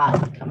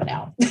not coming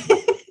out.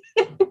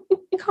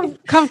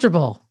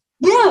 Comfortable.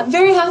 Yeah,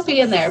 very happy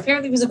in there.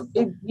 Apparently it was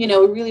it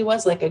really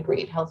was like a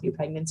great healthy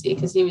pregnancy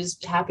because he was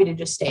happy to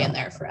just stay in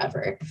there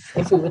forever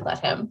if we would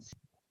let him.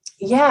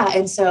 Yeah.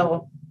 And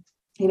so,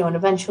 and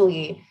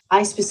eventually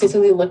I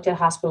specifically looked at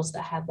hospitals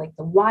that had like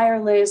the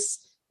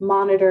wireless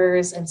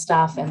monitors and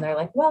stuff. And they're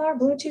like, well, our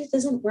Bluetooth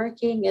isn't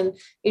working. And,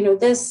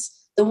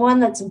 the one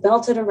that's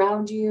belted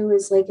around you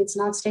is like, it's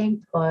not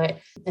staying put.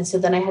 And so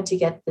then I had to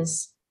get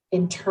this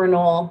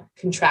internal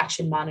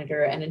contraction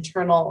monitor and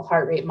internal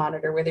heart rate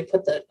monitor where they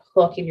put the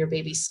hook in your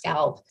baby's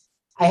scalp.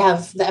 I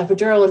have the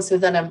epidural, and so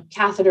then I'm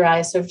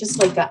catheterized. So I've just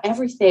like got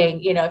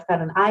everything, I've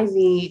got an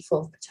IV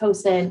full of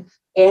Pitocin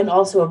and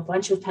also a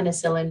bunch of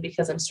penicillin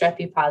because I'm strep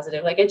B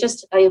positive. Like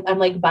I'm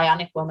like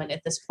bionic woman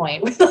at this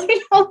point with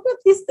like all of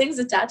these things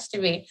attached to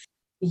me.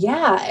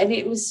 Yeah. And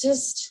it was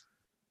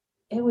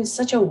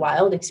such a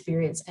wild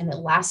experience and it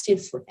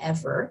lasted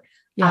forever.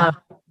 Yeah.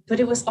 But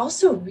it was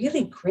also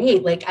really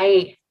great. Like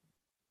I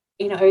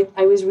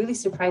was really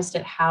surprised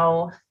at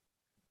how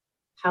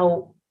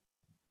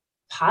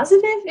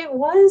positive it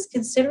was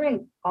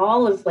considering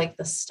all of like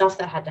the stuff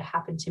that had to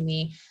happen to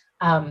me.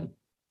 I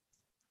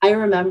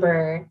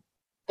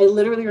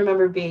literally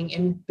remember being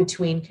in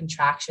between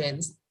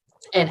contractions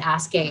and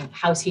asking,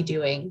 how's he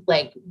doing?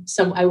 Like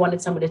I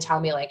wanted someone to tell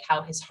me like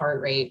how his heart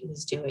rate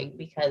was doing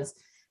because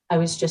I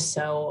was just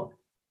so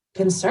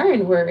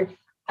concerned where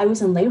I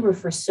was in labor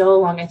for so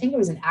long. I think I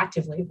was in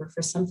active labor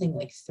for something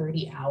like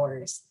 30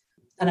 hours.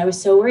 And I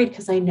was so worried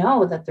because I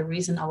know that the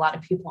reason a lot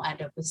of people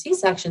end up with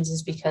C-sections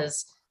is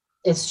because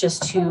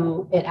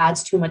it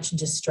adds too much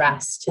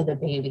distress to the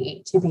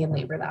baby to be in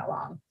labor that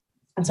long.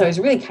 And so I was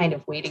really kind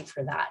of waiting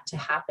for that to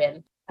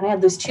happen. And I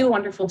had those 2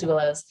 wonderful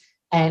doulas.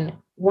 And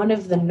one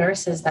of the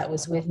nurses that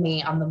was with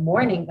me on the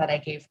morning that I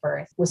gave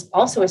birth was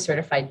also a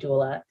certified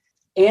doula.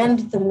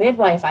 And the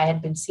midwife I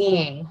had been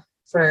seeing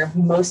for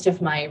most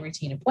of my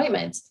routine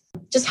appointments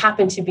just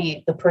happened to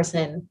be the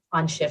person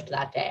on shift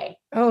that day.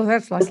 Oh,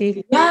 that's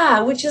lucky. Yeah,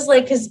 which is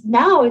like, because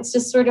now it's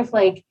just sort of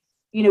like,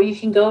 you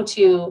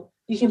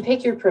can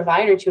pick your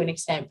provider to an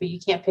extent, but you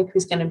can't pick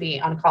who's going to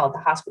be on call at the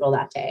hospital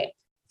that day.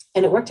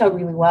 And it worked out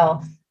really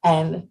well.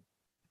 And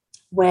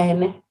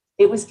when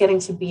it was getting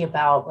to be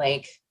about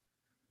like,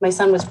 my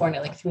son was born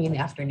at like 3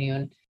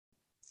 p.m.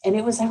 and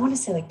it was, I want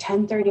to say like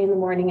 10:30 in the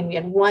morning. And we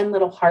had one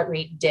little heart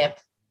rate dip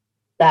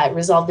that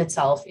resolved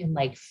itself in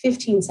like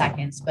 15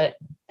 seconds. But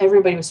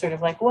everybody was sort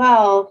of like,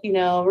 well,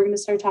 we're going to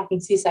start talking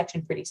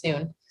C-section pretty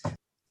soon.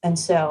 And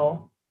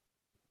so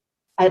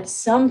at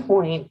some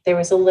point, there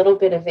was a little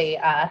bit of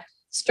a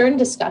stern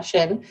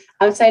discussion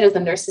outside of the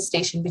nurse's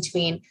station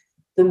between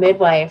the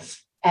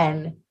midwife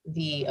and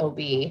the OB.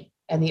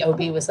 And the OB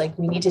was like,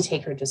 we need to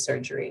take her to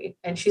surgery.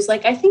 And she's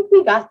like, I think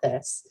we got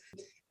this.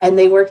 And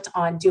they worked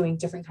on doing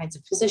different kinds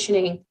of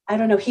positioning. I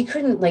don't know. He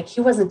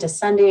wasn't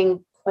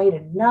descending quite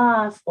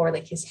enough, or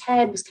like his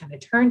head was kind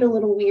of turned a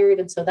little weird.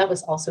 And so that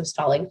was also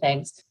stalling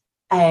things.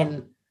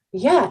 And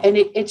yeah, and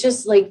it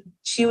just like,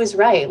 she was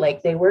right.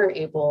 Like they were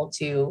able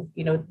to,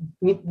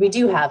 we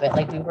do have it.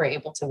 Like we were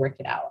able to work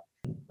it out,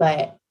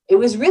 but it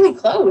was really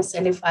close.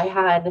 And if I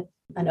had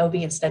an OB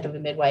instead of a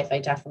midwife, I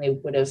definitely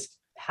would have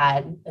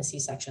had a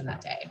C-section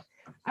that day.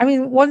 I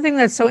mean, one thing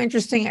that's so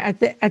interesting at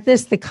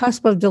the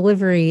cusp of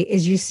delivery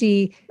is you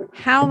see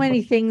how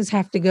many things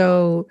have to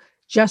go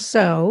just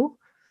so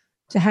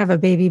to have a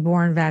baby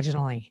born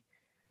vaginally.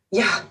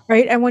 Yeah.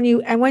 Right. And when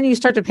you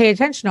start to pay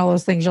attention to all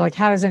those things, you're like,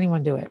 how does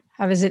anyone do it?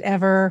 How does it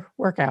ever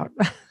work out?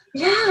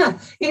 Yeah.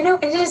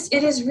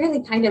 It is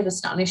really kind of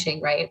astonishing,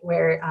 right?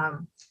 Where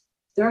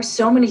there are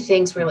so many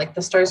things where like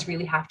the stars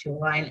really have to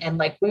align. And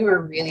like, we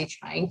were really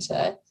trying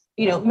to,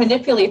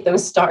 manipulate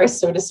those stars,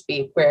 so to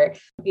speak, where,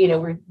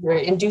 we're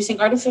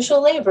inducing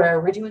artificial labor.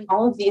 We're doing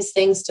all of these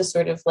things to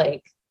sort of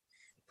like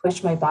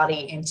push my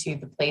body into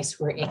the place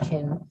where it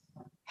can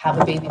have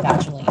a baby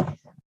vaginally.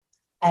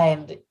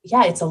 And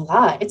yeah, it's a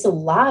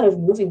lot of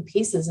moving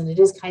pieces. And it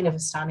is kind of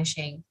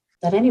astonishing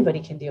that anybody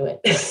can do it.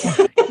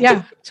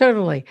 Yeah,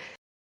 totally.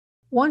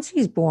 Once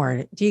he's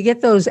born, do you get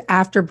those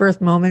after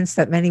birth moments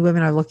that many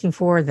women are looking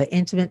for, the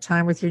intimate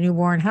time with your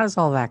newborn? How does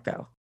all that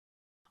go?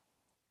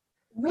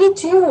 We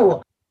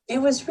do. It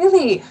was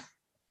a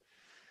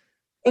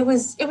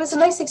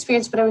nice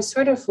experience, but I was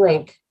sort of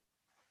like,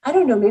 I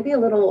don't know, maybe a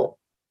little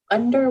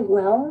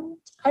underwhelmed.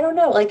 I don't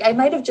know. Like I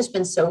might have just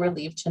been so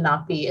relieved to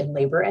not be in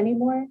labor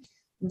anymore.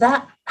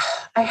 That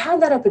I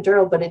had that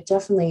epidural, but it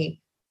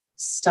definitely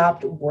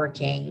stopped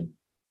working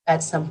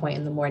at some point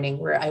in the morning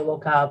where I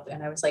woke up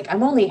and I was like,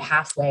 I'm only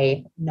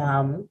halfway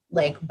numb,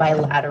 like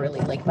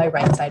bilaterally, like my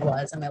right side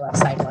was and my left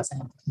side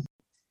wasn't.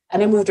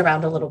 And I moved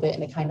around a little bit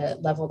and it kind of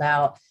leveled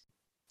out.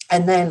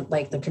 And then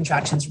like the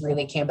contractions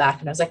really came back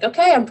and I was like,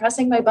 okay, I'm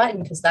pressing my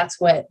button because that's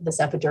what this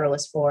epidural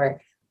is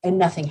for. And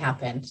nothing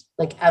happened,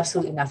 like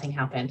absolutely nothing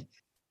happened.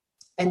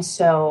 And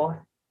so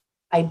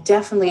I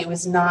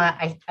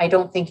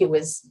don't think it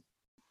was,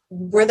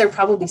 were there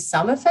probably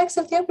some effects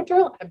of the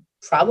epidural?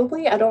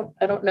 Probably, I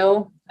don't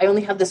know. I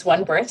only have this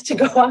one birth to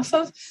go off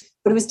of,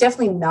 but it was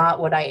definitely not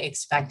what I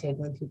expected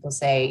when people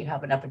say you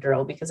have an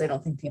epidural, because I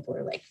don't think people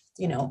are like,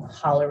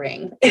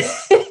 hollering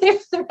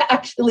if they're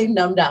actually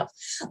numbed up.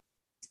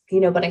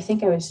 But I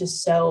think it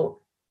was so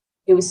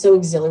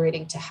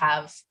exhilarating to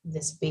have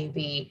this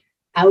baby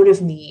out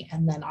of me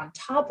and then on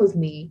top of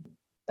me.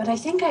 But I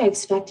think I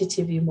expected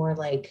to be more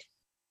like,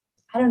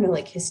 I don't know,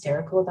 like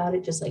hysterical about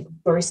it, just like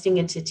bursting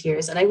into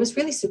tears. And I was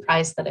really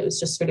surprised that it was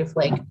just sort of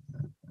like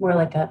more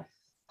like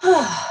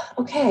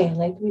okay,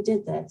 like we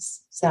did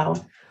this. So.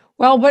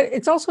 Well, but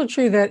it's also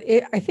true that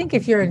I think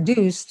if you're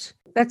induced,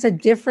 that's a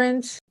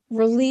different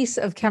release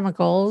of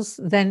chemicals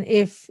than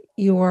if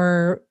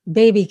your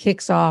baby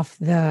kicks off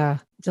the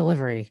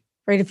delivery,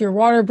 right? If your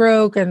water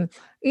broke and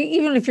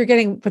even if you're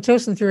getting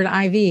Pitocin through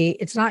an IV,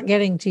 it's not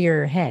getting to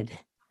your head.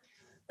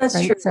 That's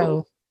right? true.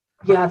 So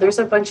yeah, there's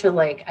a bunch of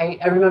like,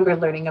 I remember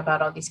learning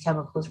about all these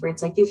chemicals where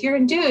it's like, if you're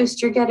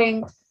induced, you're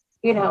getting,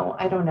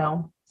 I don't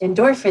know,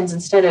 endorphins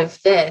instead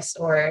of this,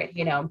 or,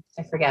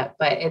 I forget,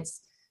 but it's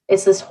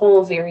this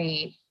whole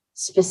very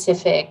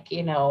specific,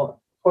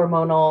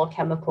 hormonal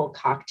chemical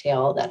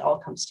cocktail that all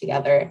comes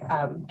together.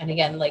 And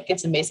again, like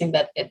it's amazing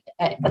that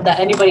that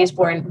anybody is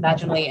born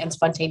vaginally and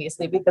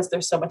spontaneously, because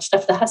there's so much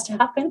stuff that has to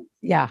happen.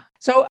 Yeah.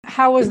 So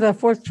how was the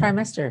 4th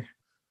trimester?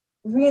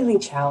 Really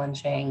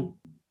challenging.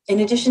 In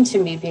addition to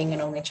me being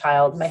an only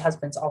child, my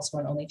husband's also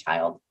an only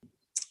child.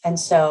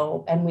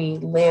 And we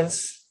live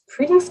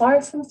pretty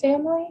far from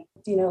family,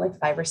 like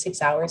 5 or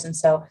 6 hours. And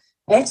so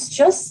it's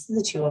just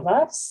the two of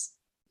us.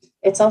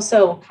 It's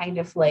also kind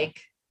of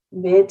like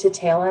mid to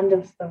tail end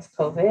of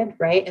COVID,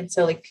 right? And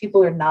so like we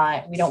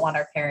don't want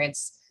our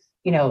parents,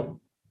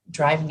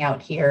 driving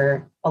out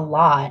here a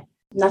lot.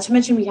 Not to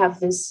mention we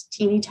have this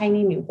teeny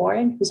tiny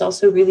newborn who's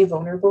also really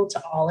vulnerable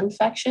to all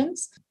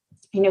infections,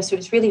 so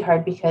it's really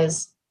hard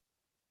because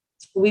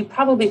we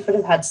probably could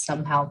have had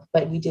some help,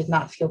 but we did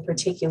not feel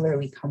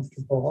particularly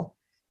comfortable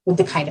with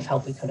the kind of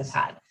help we could have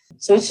had.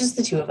 So it's just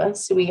the two of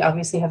us. So we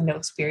obviously have no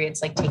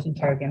experience like taking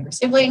care of younger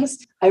siblings.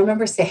 I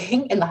remember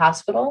saying in the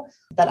hospital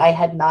that I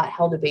had not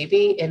held a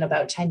baby in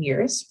about 10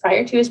 years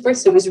prior to his birth.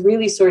 So it was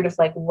really sort of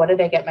like, what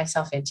did I get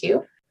myself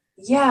into?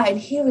 Yeah. And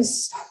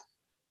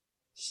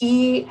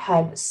he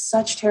had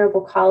such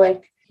terrible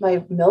colic.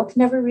 My milk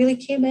never really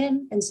came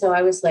in. And so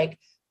I was like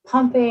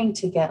pumping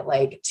to get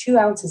like 2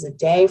 ounces a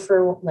day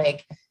for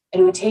like,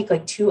 and it would take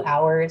like 2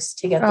 hours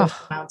to get those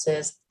 2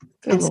 ounces.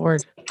 Good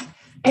Lord.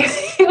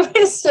 It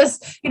was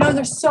just,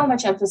 there's so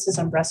much emphasis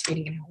on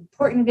breastfeeding and how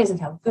important it is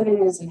and how good it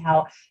is and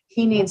how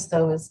he needs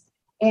those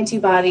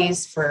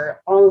antibodies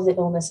for all of the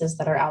illnesses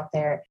that are out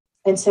there.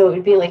 And so it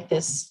would be like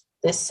this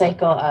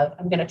cycle of,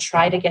 I'm going to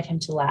try to get him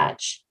to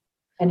latch,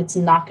 and it's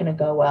not going to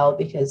go well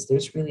because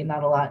there's really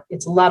not a lot.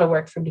 It's a lot of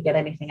work for him to get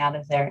anything out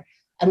of there.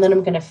 And then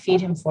I'm going to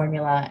feed him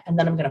formula, and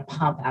then I'm going to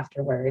pump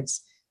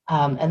afterwards.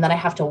 And then I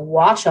have to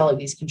wash all of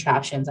these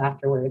contraptions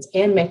afterwards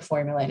and make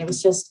formula. And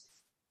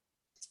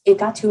it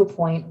got to a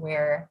point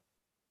where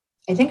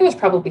I think I was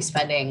probably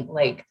spending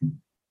like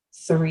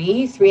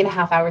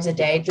 3.5 hours a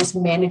day, just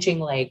managing,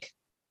 like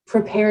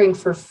preparing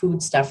for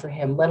food stuff for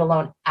him, let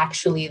alone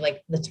actually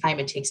like the time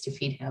it takes to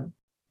feed him.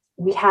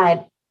 We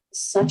had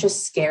such a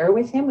scare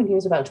with him when he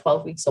was about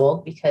 12 weeks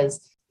old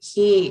because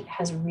he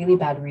has really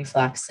bad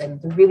reflux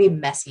and the really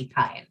messy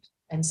kind.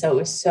 And so it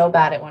was so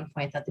bad at one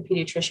point that the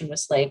pediatrician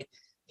was like,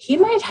 he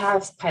might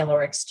have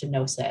pyloric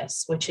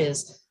stenosis, which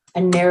is a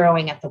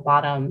narrowing at the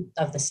bottom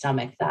of the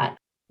stomach that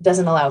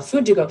doesn't allow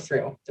food to go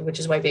through, which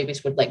is why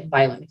babies would like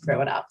violently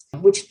throw it up,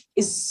 which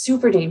is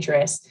super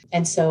dangerous.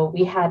 And so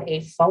we had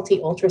a faulty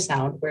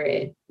ultrasound where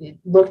it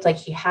looked like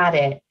he had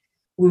it.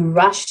 We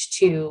rushed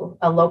to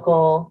a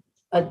local,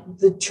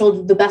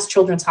 the best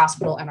children's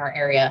hospital in our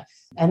area.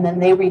 And then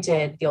they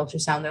redid the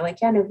ultrasound. They're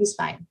like, yeah, no, he's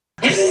fine,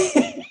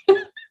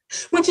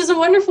 which is a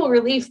wonderful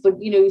relief.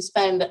 But, you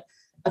spend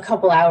a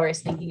couple hours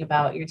thinking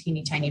about your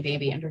teeny tiny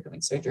baby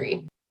undergoing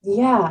surgery.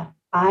 Yeah,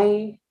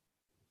 I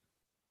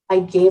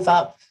gave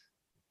up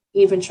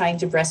even trying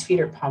to breastfeed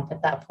or pump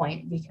at that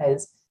point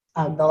because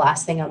the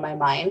last thing on my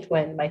mind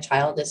when my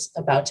child is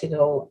about to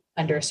go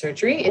under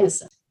surgery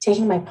is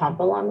taking my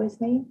pump along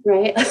with me,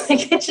 right?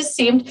 Like it just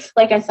seemed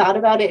like I thought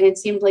about it. It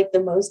seemed like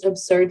the most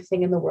absurd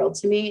thing in the world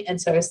to me.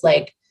 And so I was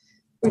like,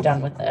 we're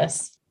done with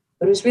this.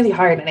 But it was really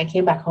hard. And I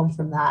came back home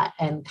from that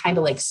and kind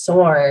of like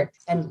sore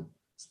and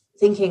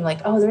thinking like,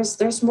 oh,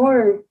 there's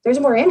more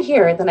in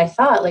here than I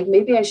thought. Like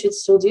maybe I should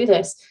still do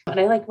this. And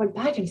I like went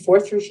back and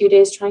forth for a few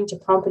days trying to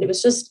pump. And it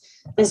was just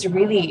this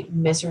really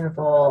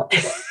miserable,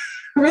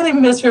 really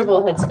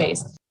miserable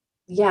headspace.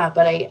 Yeah.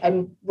 But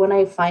when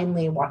I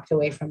finally walked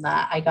away from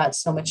that, I got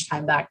so much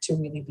time back to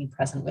really be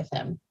present with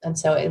him. And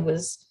so it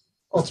was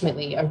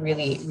ultimately a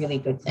really, really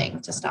good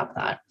thing to stop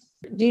that.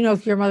 Do you know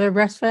if your mother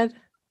breastfed?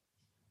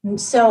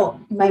 So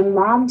my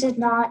mom did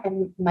not,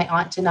 and my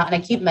aunt did not. And I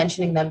keep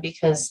mentioning them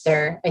because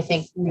they're, I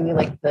think, really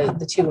like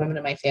the two women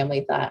in my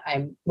family that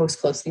I'm most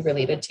closely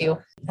related to.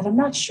 And I'm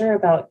not sure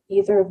about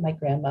either of my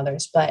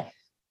grandmothers, but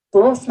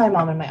both my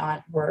mom and my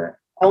aunt were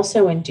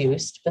also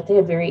induced, but they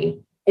had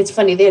it's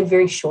funny, they had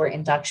very short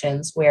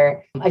inductions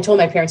where I told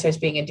my parents I was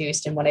being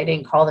induced. And when I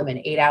didn't call them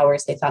in 8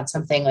 hours, they thought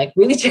something like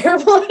really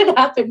terrible had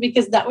happened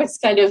because that was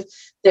kind of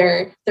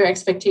their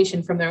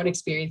expectation from their own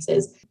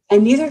experiences.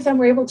 And neither of them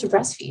were able to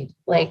breastfeed.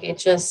 Like it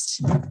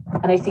just,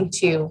 and I think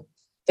too,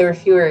 there were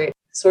fewer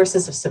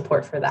sources of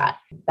support for that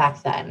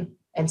back then.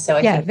 And so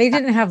I think they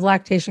didn't have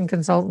lactation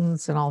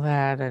consultants and all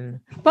that.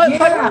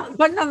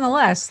 But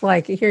nonetheless,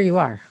 like here you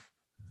are.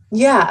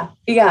 Yeah.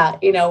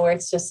 Where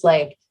it's just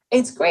like,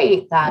 it's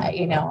great that,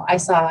 I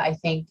saw, I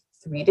think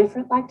 3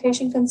 different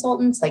lactation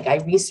consultants. Like I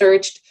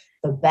researched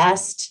the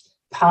best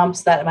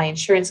pumps that my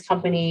insurance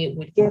company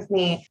would give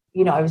me.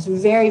 I was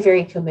very,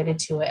 very committed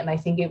to it. And I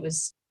think it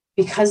was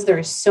because there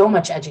is so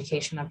much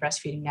education on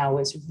breastfeeding now, it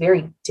was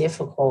very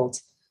difficult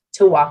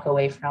to walk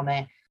away from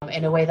it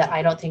in a way that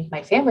I don't think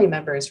my family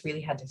members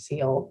really had to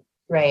feel.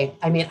 Right.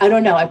 I mean, I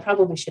don't know. I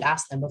probably should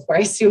ask them before I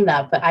assume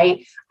that, but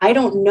I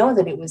don't know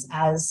that it was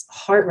as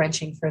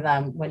heart-wrenching for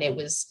them when it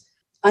was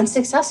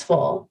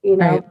unsuccessful,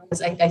 right.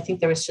 Because I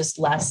think there was just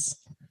less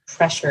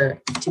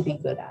pressure to be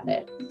good at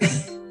it.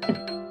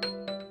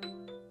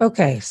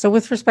 Okay, so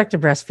with respect to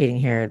breastfeeding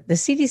here, the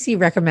CDC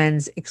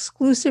recommends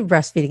exclusive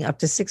breastfeeding up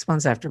to 6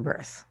 months after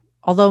birth.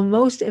 Although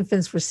most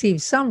infants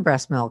receive some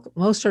breast milk,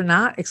 most are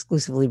not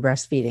exclusively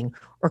breastfeeding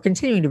or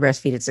continuing to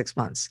breastfeed at 6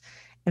 months.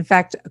 In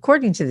fact,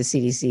 according to the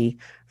CDC,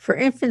 for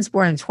infants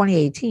born in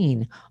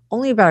 2018,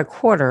 only about a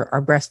quarter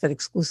are breastfed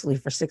exclusively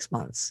for 6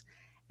 months.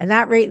 And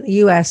that rate in the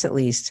US, at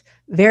least,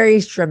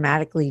 varies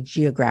dramatically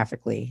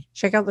geographically.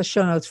 Check out the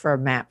show notes for a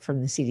map from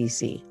the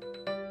CDC.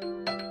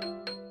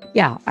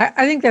 Yeah,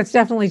 I think that's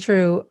definitely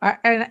true.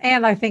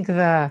 And I think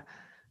I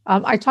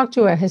talked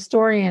to a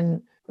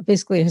historian,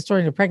 basically a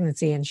historian of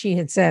pregnancy, and she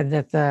had said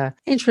that the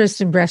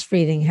interest in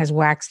breastfeeding has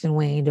waxed and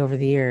waned over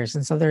the years.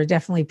 And so there are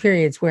definitely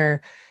periods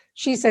where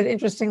she said,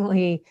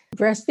 interestingly,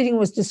 breastfeeding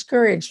was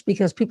discouraged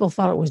because people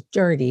thought it was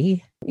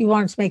dirty. You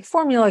wanted to make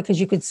formula because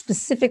you could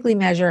specifically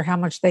measure how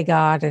much they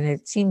got, and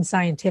it seemed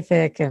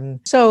scientific. And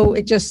so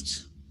it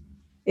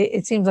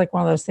seems like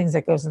one of those things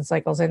that goes in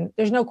cycles. And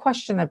there's no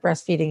question that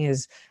breastfeeding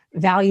is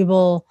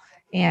valuable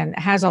and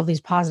has all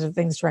these positive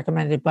things to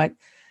recommend it, but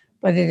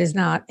it is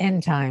not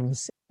end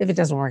times if it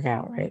doesn't work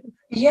out, right?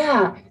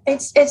 Yeah,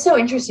 it's so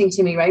interesting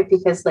to me, right?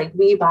 Because like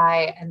we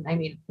buy, and I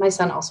mean, my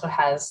son also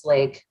has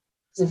like,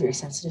 he's a very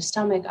sensitive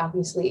stomach,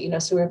 obviously,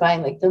 so we're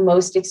buying like the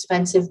most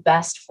expensive,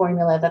 best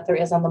formula that there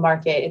is on the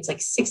market. It's like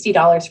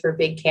 $60 for a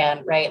big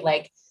can, right?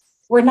 Like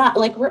we're not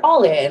like, we're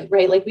all in,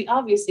 right? Like we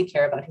obviously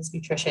care about his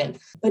nutrition,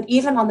 but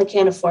even on the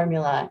can of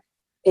formula,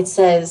 it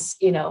says,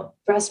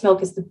 breast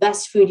milk is the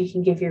best food you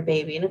can give your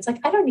baby. And it's like,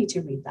 I don't need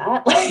to read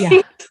that. Like,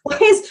 Yeah.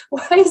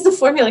 why is the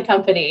formula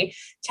company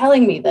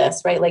telling me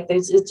this? Right. Like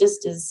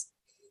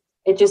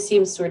it just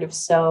seems sort of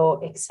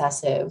so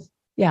excessive.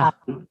 Yeah.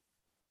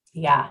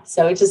 Yeah.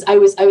 So I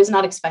was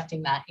not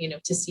expecting that,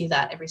 to see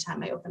that every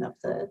time I open up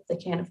the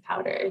can of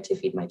powder to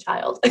feed my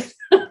child.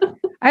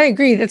 I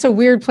agree. That's a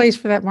weird place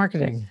for that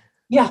marketing.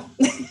 Yeah.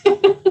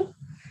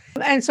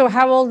 And so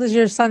how old is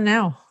your son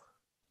now?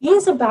 He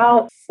is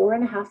about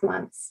 4.5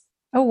 months.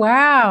 Oh,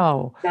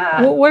 wow.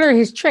 Yeah. What are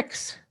his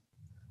tricks?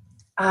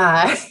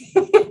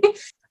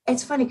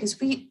 It's funny because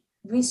we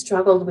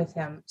struggled with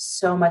him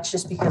so much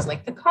just because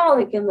like the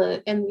colic and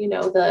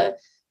the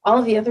all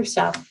of the other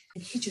stuff.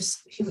 And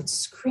he would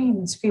scream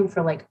and scream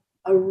for like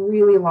a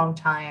really long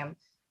time.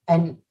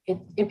 And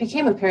it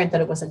became apparent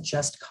that it wasn't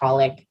just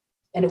colic,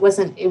 and it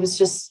was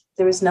just,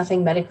 there was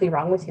nothing medically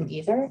wrong with him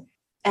either.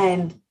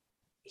 And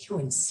he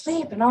wouldn't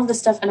sleep and all this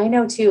stuff. And I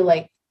know too,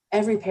 like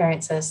every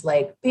parent says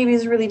like,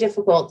 babies are really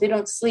difficult. They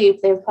don't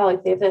sleep. They have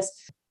colic. They have this.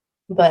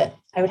 But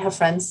I would have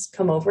friends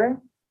come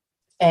over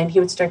and he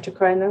would start to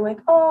cry and they're like,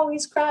 oh,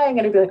 he's crying.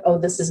 And I'd be like, oh,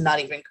 this is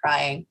not even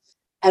crying.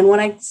 And when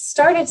I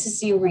started to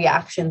see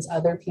reactions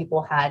other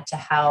people had to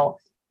how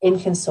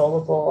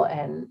inconsolable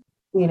and,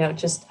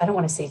 just, I don't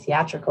want to say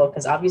theatrical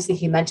because obviously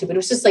he meant to, but it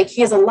was just like,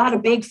 he has a lot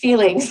of big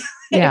feelings.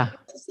 Yeah.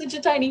 Such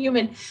a tiny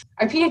human.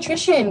 Our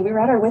pediatrician, we were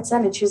at our wit's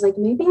end and she was like,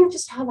 maybe you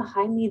just have a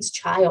high needs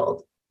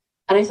child.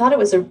 And I thought it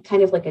was a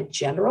kind of like a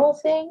general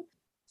thing,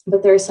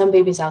 but there are some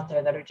babies out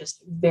there that are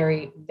just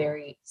very,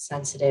 very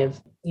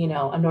sensitive.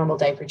 A normal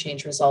diaper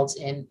change results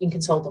in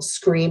inconsolable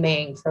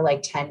screaming for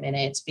like 10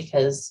 minutes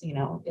because,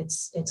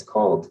 it's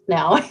cold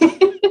now.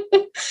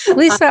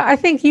 Lisa, I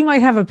think you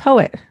might have a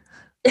poet.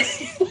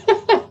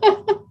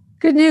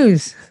 Good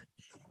news.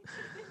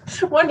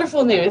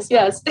 Wonderful news.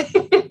 Yes.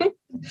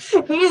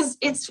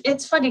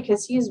 It's funny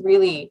because he's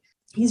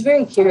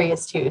very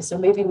curious too. So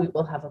maybe we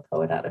will have a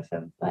poet out of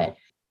him, but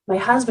my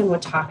husband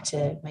would talk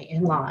to my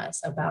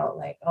in-laws about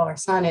like, oh, our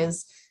son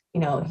is,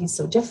 he's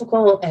so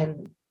difficult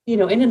and, in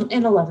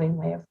a loving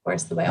way, of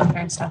course, the way all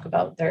parents talk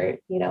about their,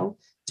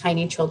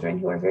 tiny children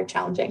who are very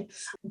challenging,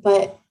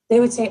 but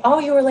they would say, oh,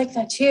 you were like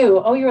that too.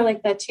 Oh, you were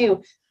like that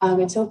too.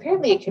 And so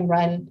apparently it can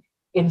run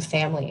in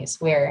families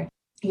where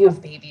you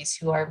have babies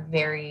who are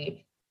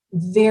very,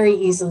 very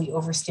easily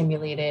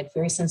overstimulated,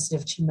 very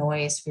sensitive to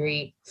noise,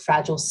 very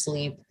fragile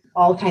sleep.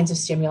 All kinds of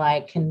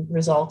stimuli can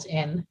result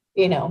in,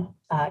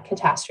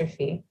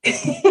 catastrophe,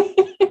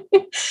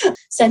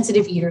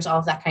 sensitive eaters, all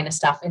of that kind of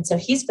stuff. And so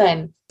he's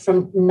been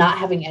from not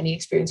having any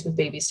experience with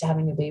babies to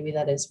having a baby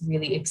that is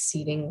really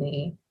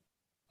exceedingly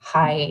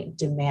high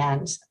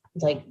demand,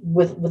 like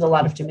with a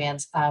lot of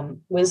demands,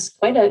 was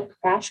quite a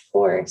crash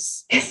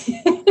course.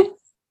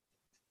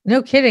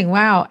 No kidding.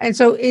 Wow. And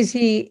so is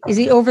he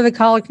over the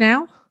colic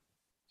now?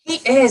 He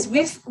is.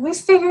 We've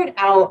figured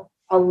out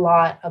a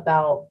lot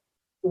about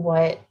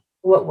what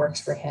works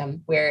for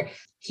him, where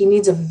he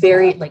needs a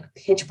very like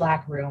pitch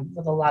black room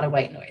with a lot of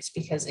white noise,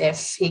 because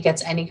if he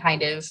gets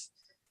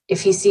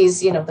if he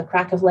sees, the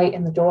crack of light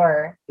in the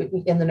door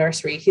in the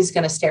nursery, he's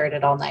going to stare at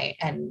it all night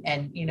and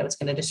it's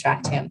going to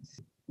distract him.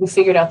 We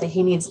figured out that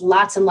he needs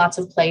lots and lots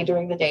of play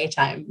during the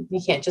daytime. You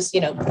can't just,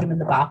 put him in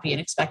the boppy and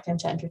expect him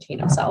to entertain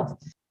himself.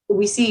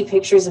 We see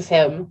pictures of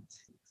him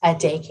at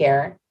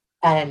daycare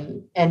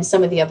and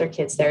some of the other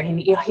kids there. And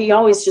he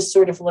always just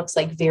sort of looks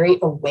like very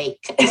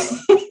awake.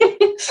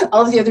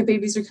 All of the other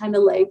babies are kind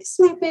of like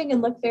sleeping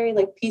and look very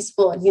like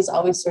peaceful. And he's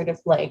always sort of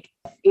like,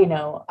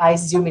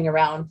 eyes zooming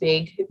around,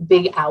 big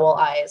owl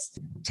eyes.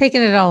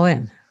 Taking it all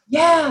in.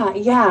 Yeah.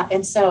 Yeah.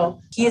 And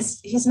so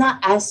he's not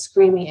as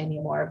screamy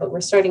anymore, but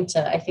we're starting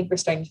to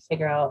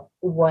figure out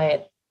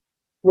what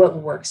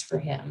works for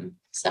him.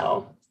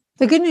 So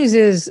the good news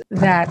is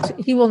that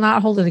he will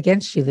not hold it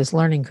against you, this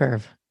learning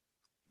curve.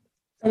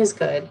 that is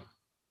good.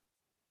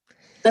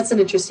 That's an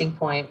interesting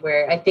point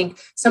where I think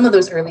some of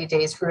those early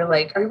days we were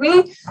like, are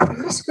we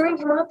screwing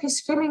him up? He's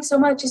screaming so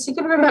much. Is he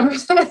going to remember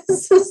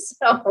this?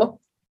 So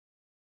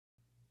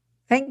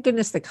Thank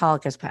goodness the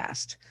colic has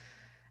passed.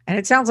 And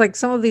it sounds like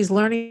some of these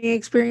learning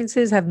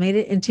experiences have made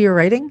it into your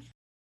writing.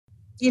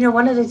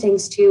 one of the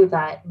things too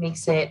that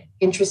makes it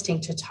interesting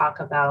to talk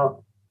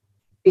about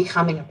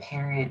becoming a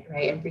parent,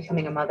 right, and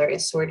becoming a mother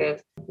is sort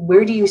of,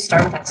 where do you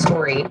start that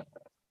story,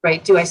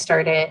 right? Do I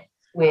start it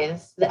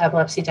with the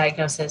epilepsy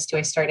diagnosis? Do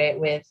I start it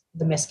with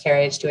the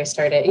miscarriage? Do I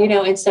start it,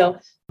 And so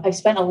I've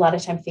spent a lot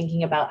of time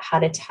thinking about how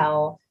to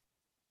tell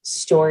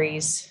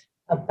stories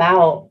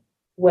about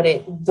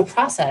the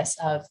process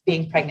of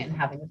being pregnant and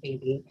having a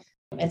baby.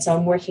 And so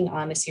I'm working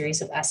on a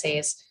series of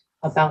essays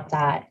about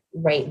that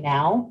right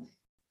now.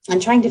 I'm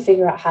trying to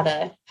figure out how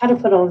to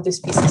put all of these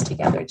pieces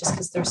together, just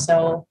because there's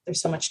so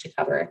much to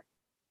cover.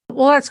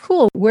 Well, that's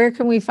cool. Where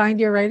can we find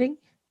your writing?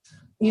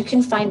 You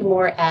can find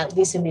more at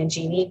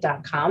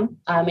lisamangini.com.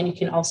 And you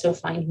can also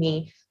find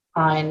me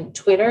on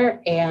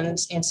Twitter and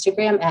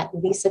Instagram at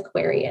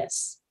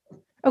LisaAquarius.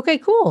 Okay,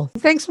 cool.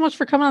 Thanks so much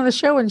for coming on the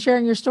show and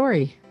sharing your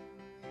story.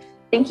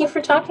 Thank you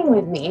for talking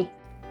with me.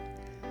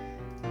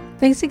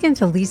 Thanks again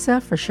to Lisa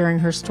for sharing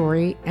her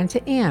story, and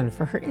to Anne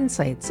for her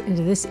insights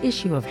into this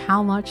issue of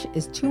how much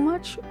is too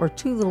much or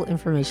too little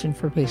information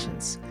for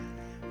patients.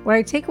 What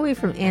I take away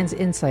from Anne's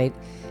insight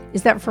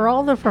is that for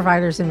all the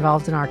providers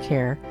involved in our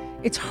care,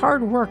 it's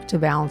hard work to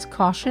balance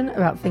caution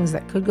about things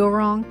that could go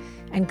wrong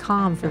and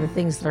calm for the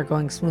things that are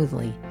going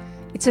smoothly.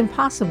 It's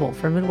impossible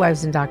for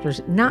midwives and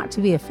doctors not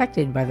to be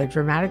affected by the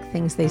dramatic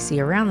things they see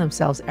around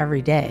themselves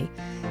every day.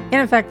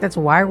 And in fact, that's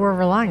why we're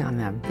relying on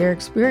them, their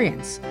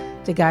experience,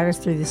 to guide us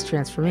through this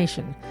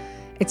transformation.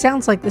 It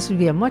sounds like this would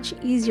be a much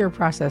easier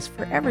process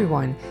for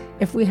everyone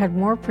if we had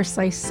more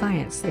precise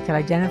science that could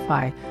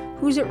identify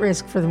who's at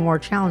risk for the more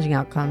challenging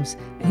outcomes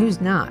and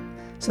who's not,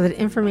 so that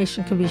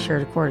information can be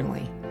shared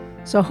accordingly.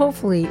 So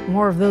hopefully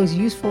more of those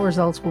useful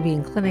results will be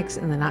in clinics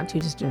in the not too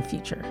distant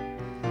future.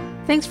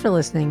 Thanks for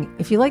listening.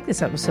 If you like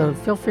this episode,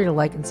 feel free to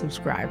like and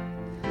subscribe.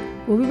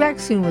 We'll be back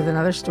soon with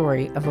another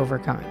story of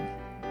overcoming.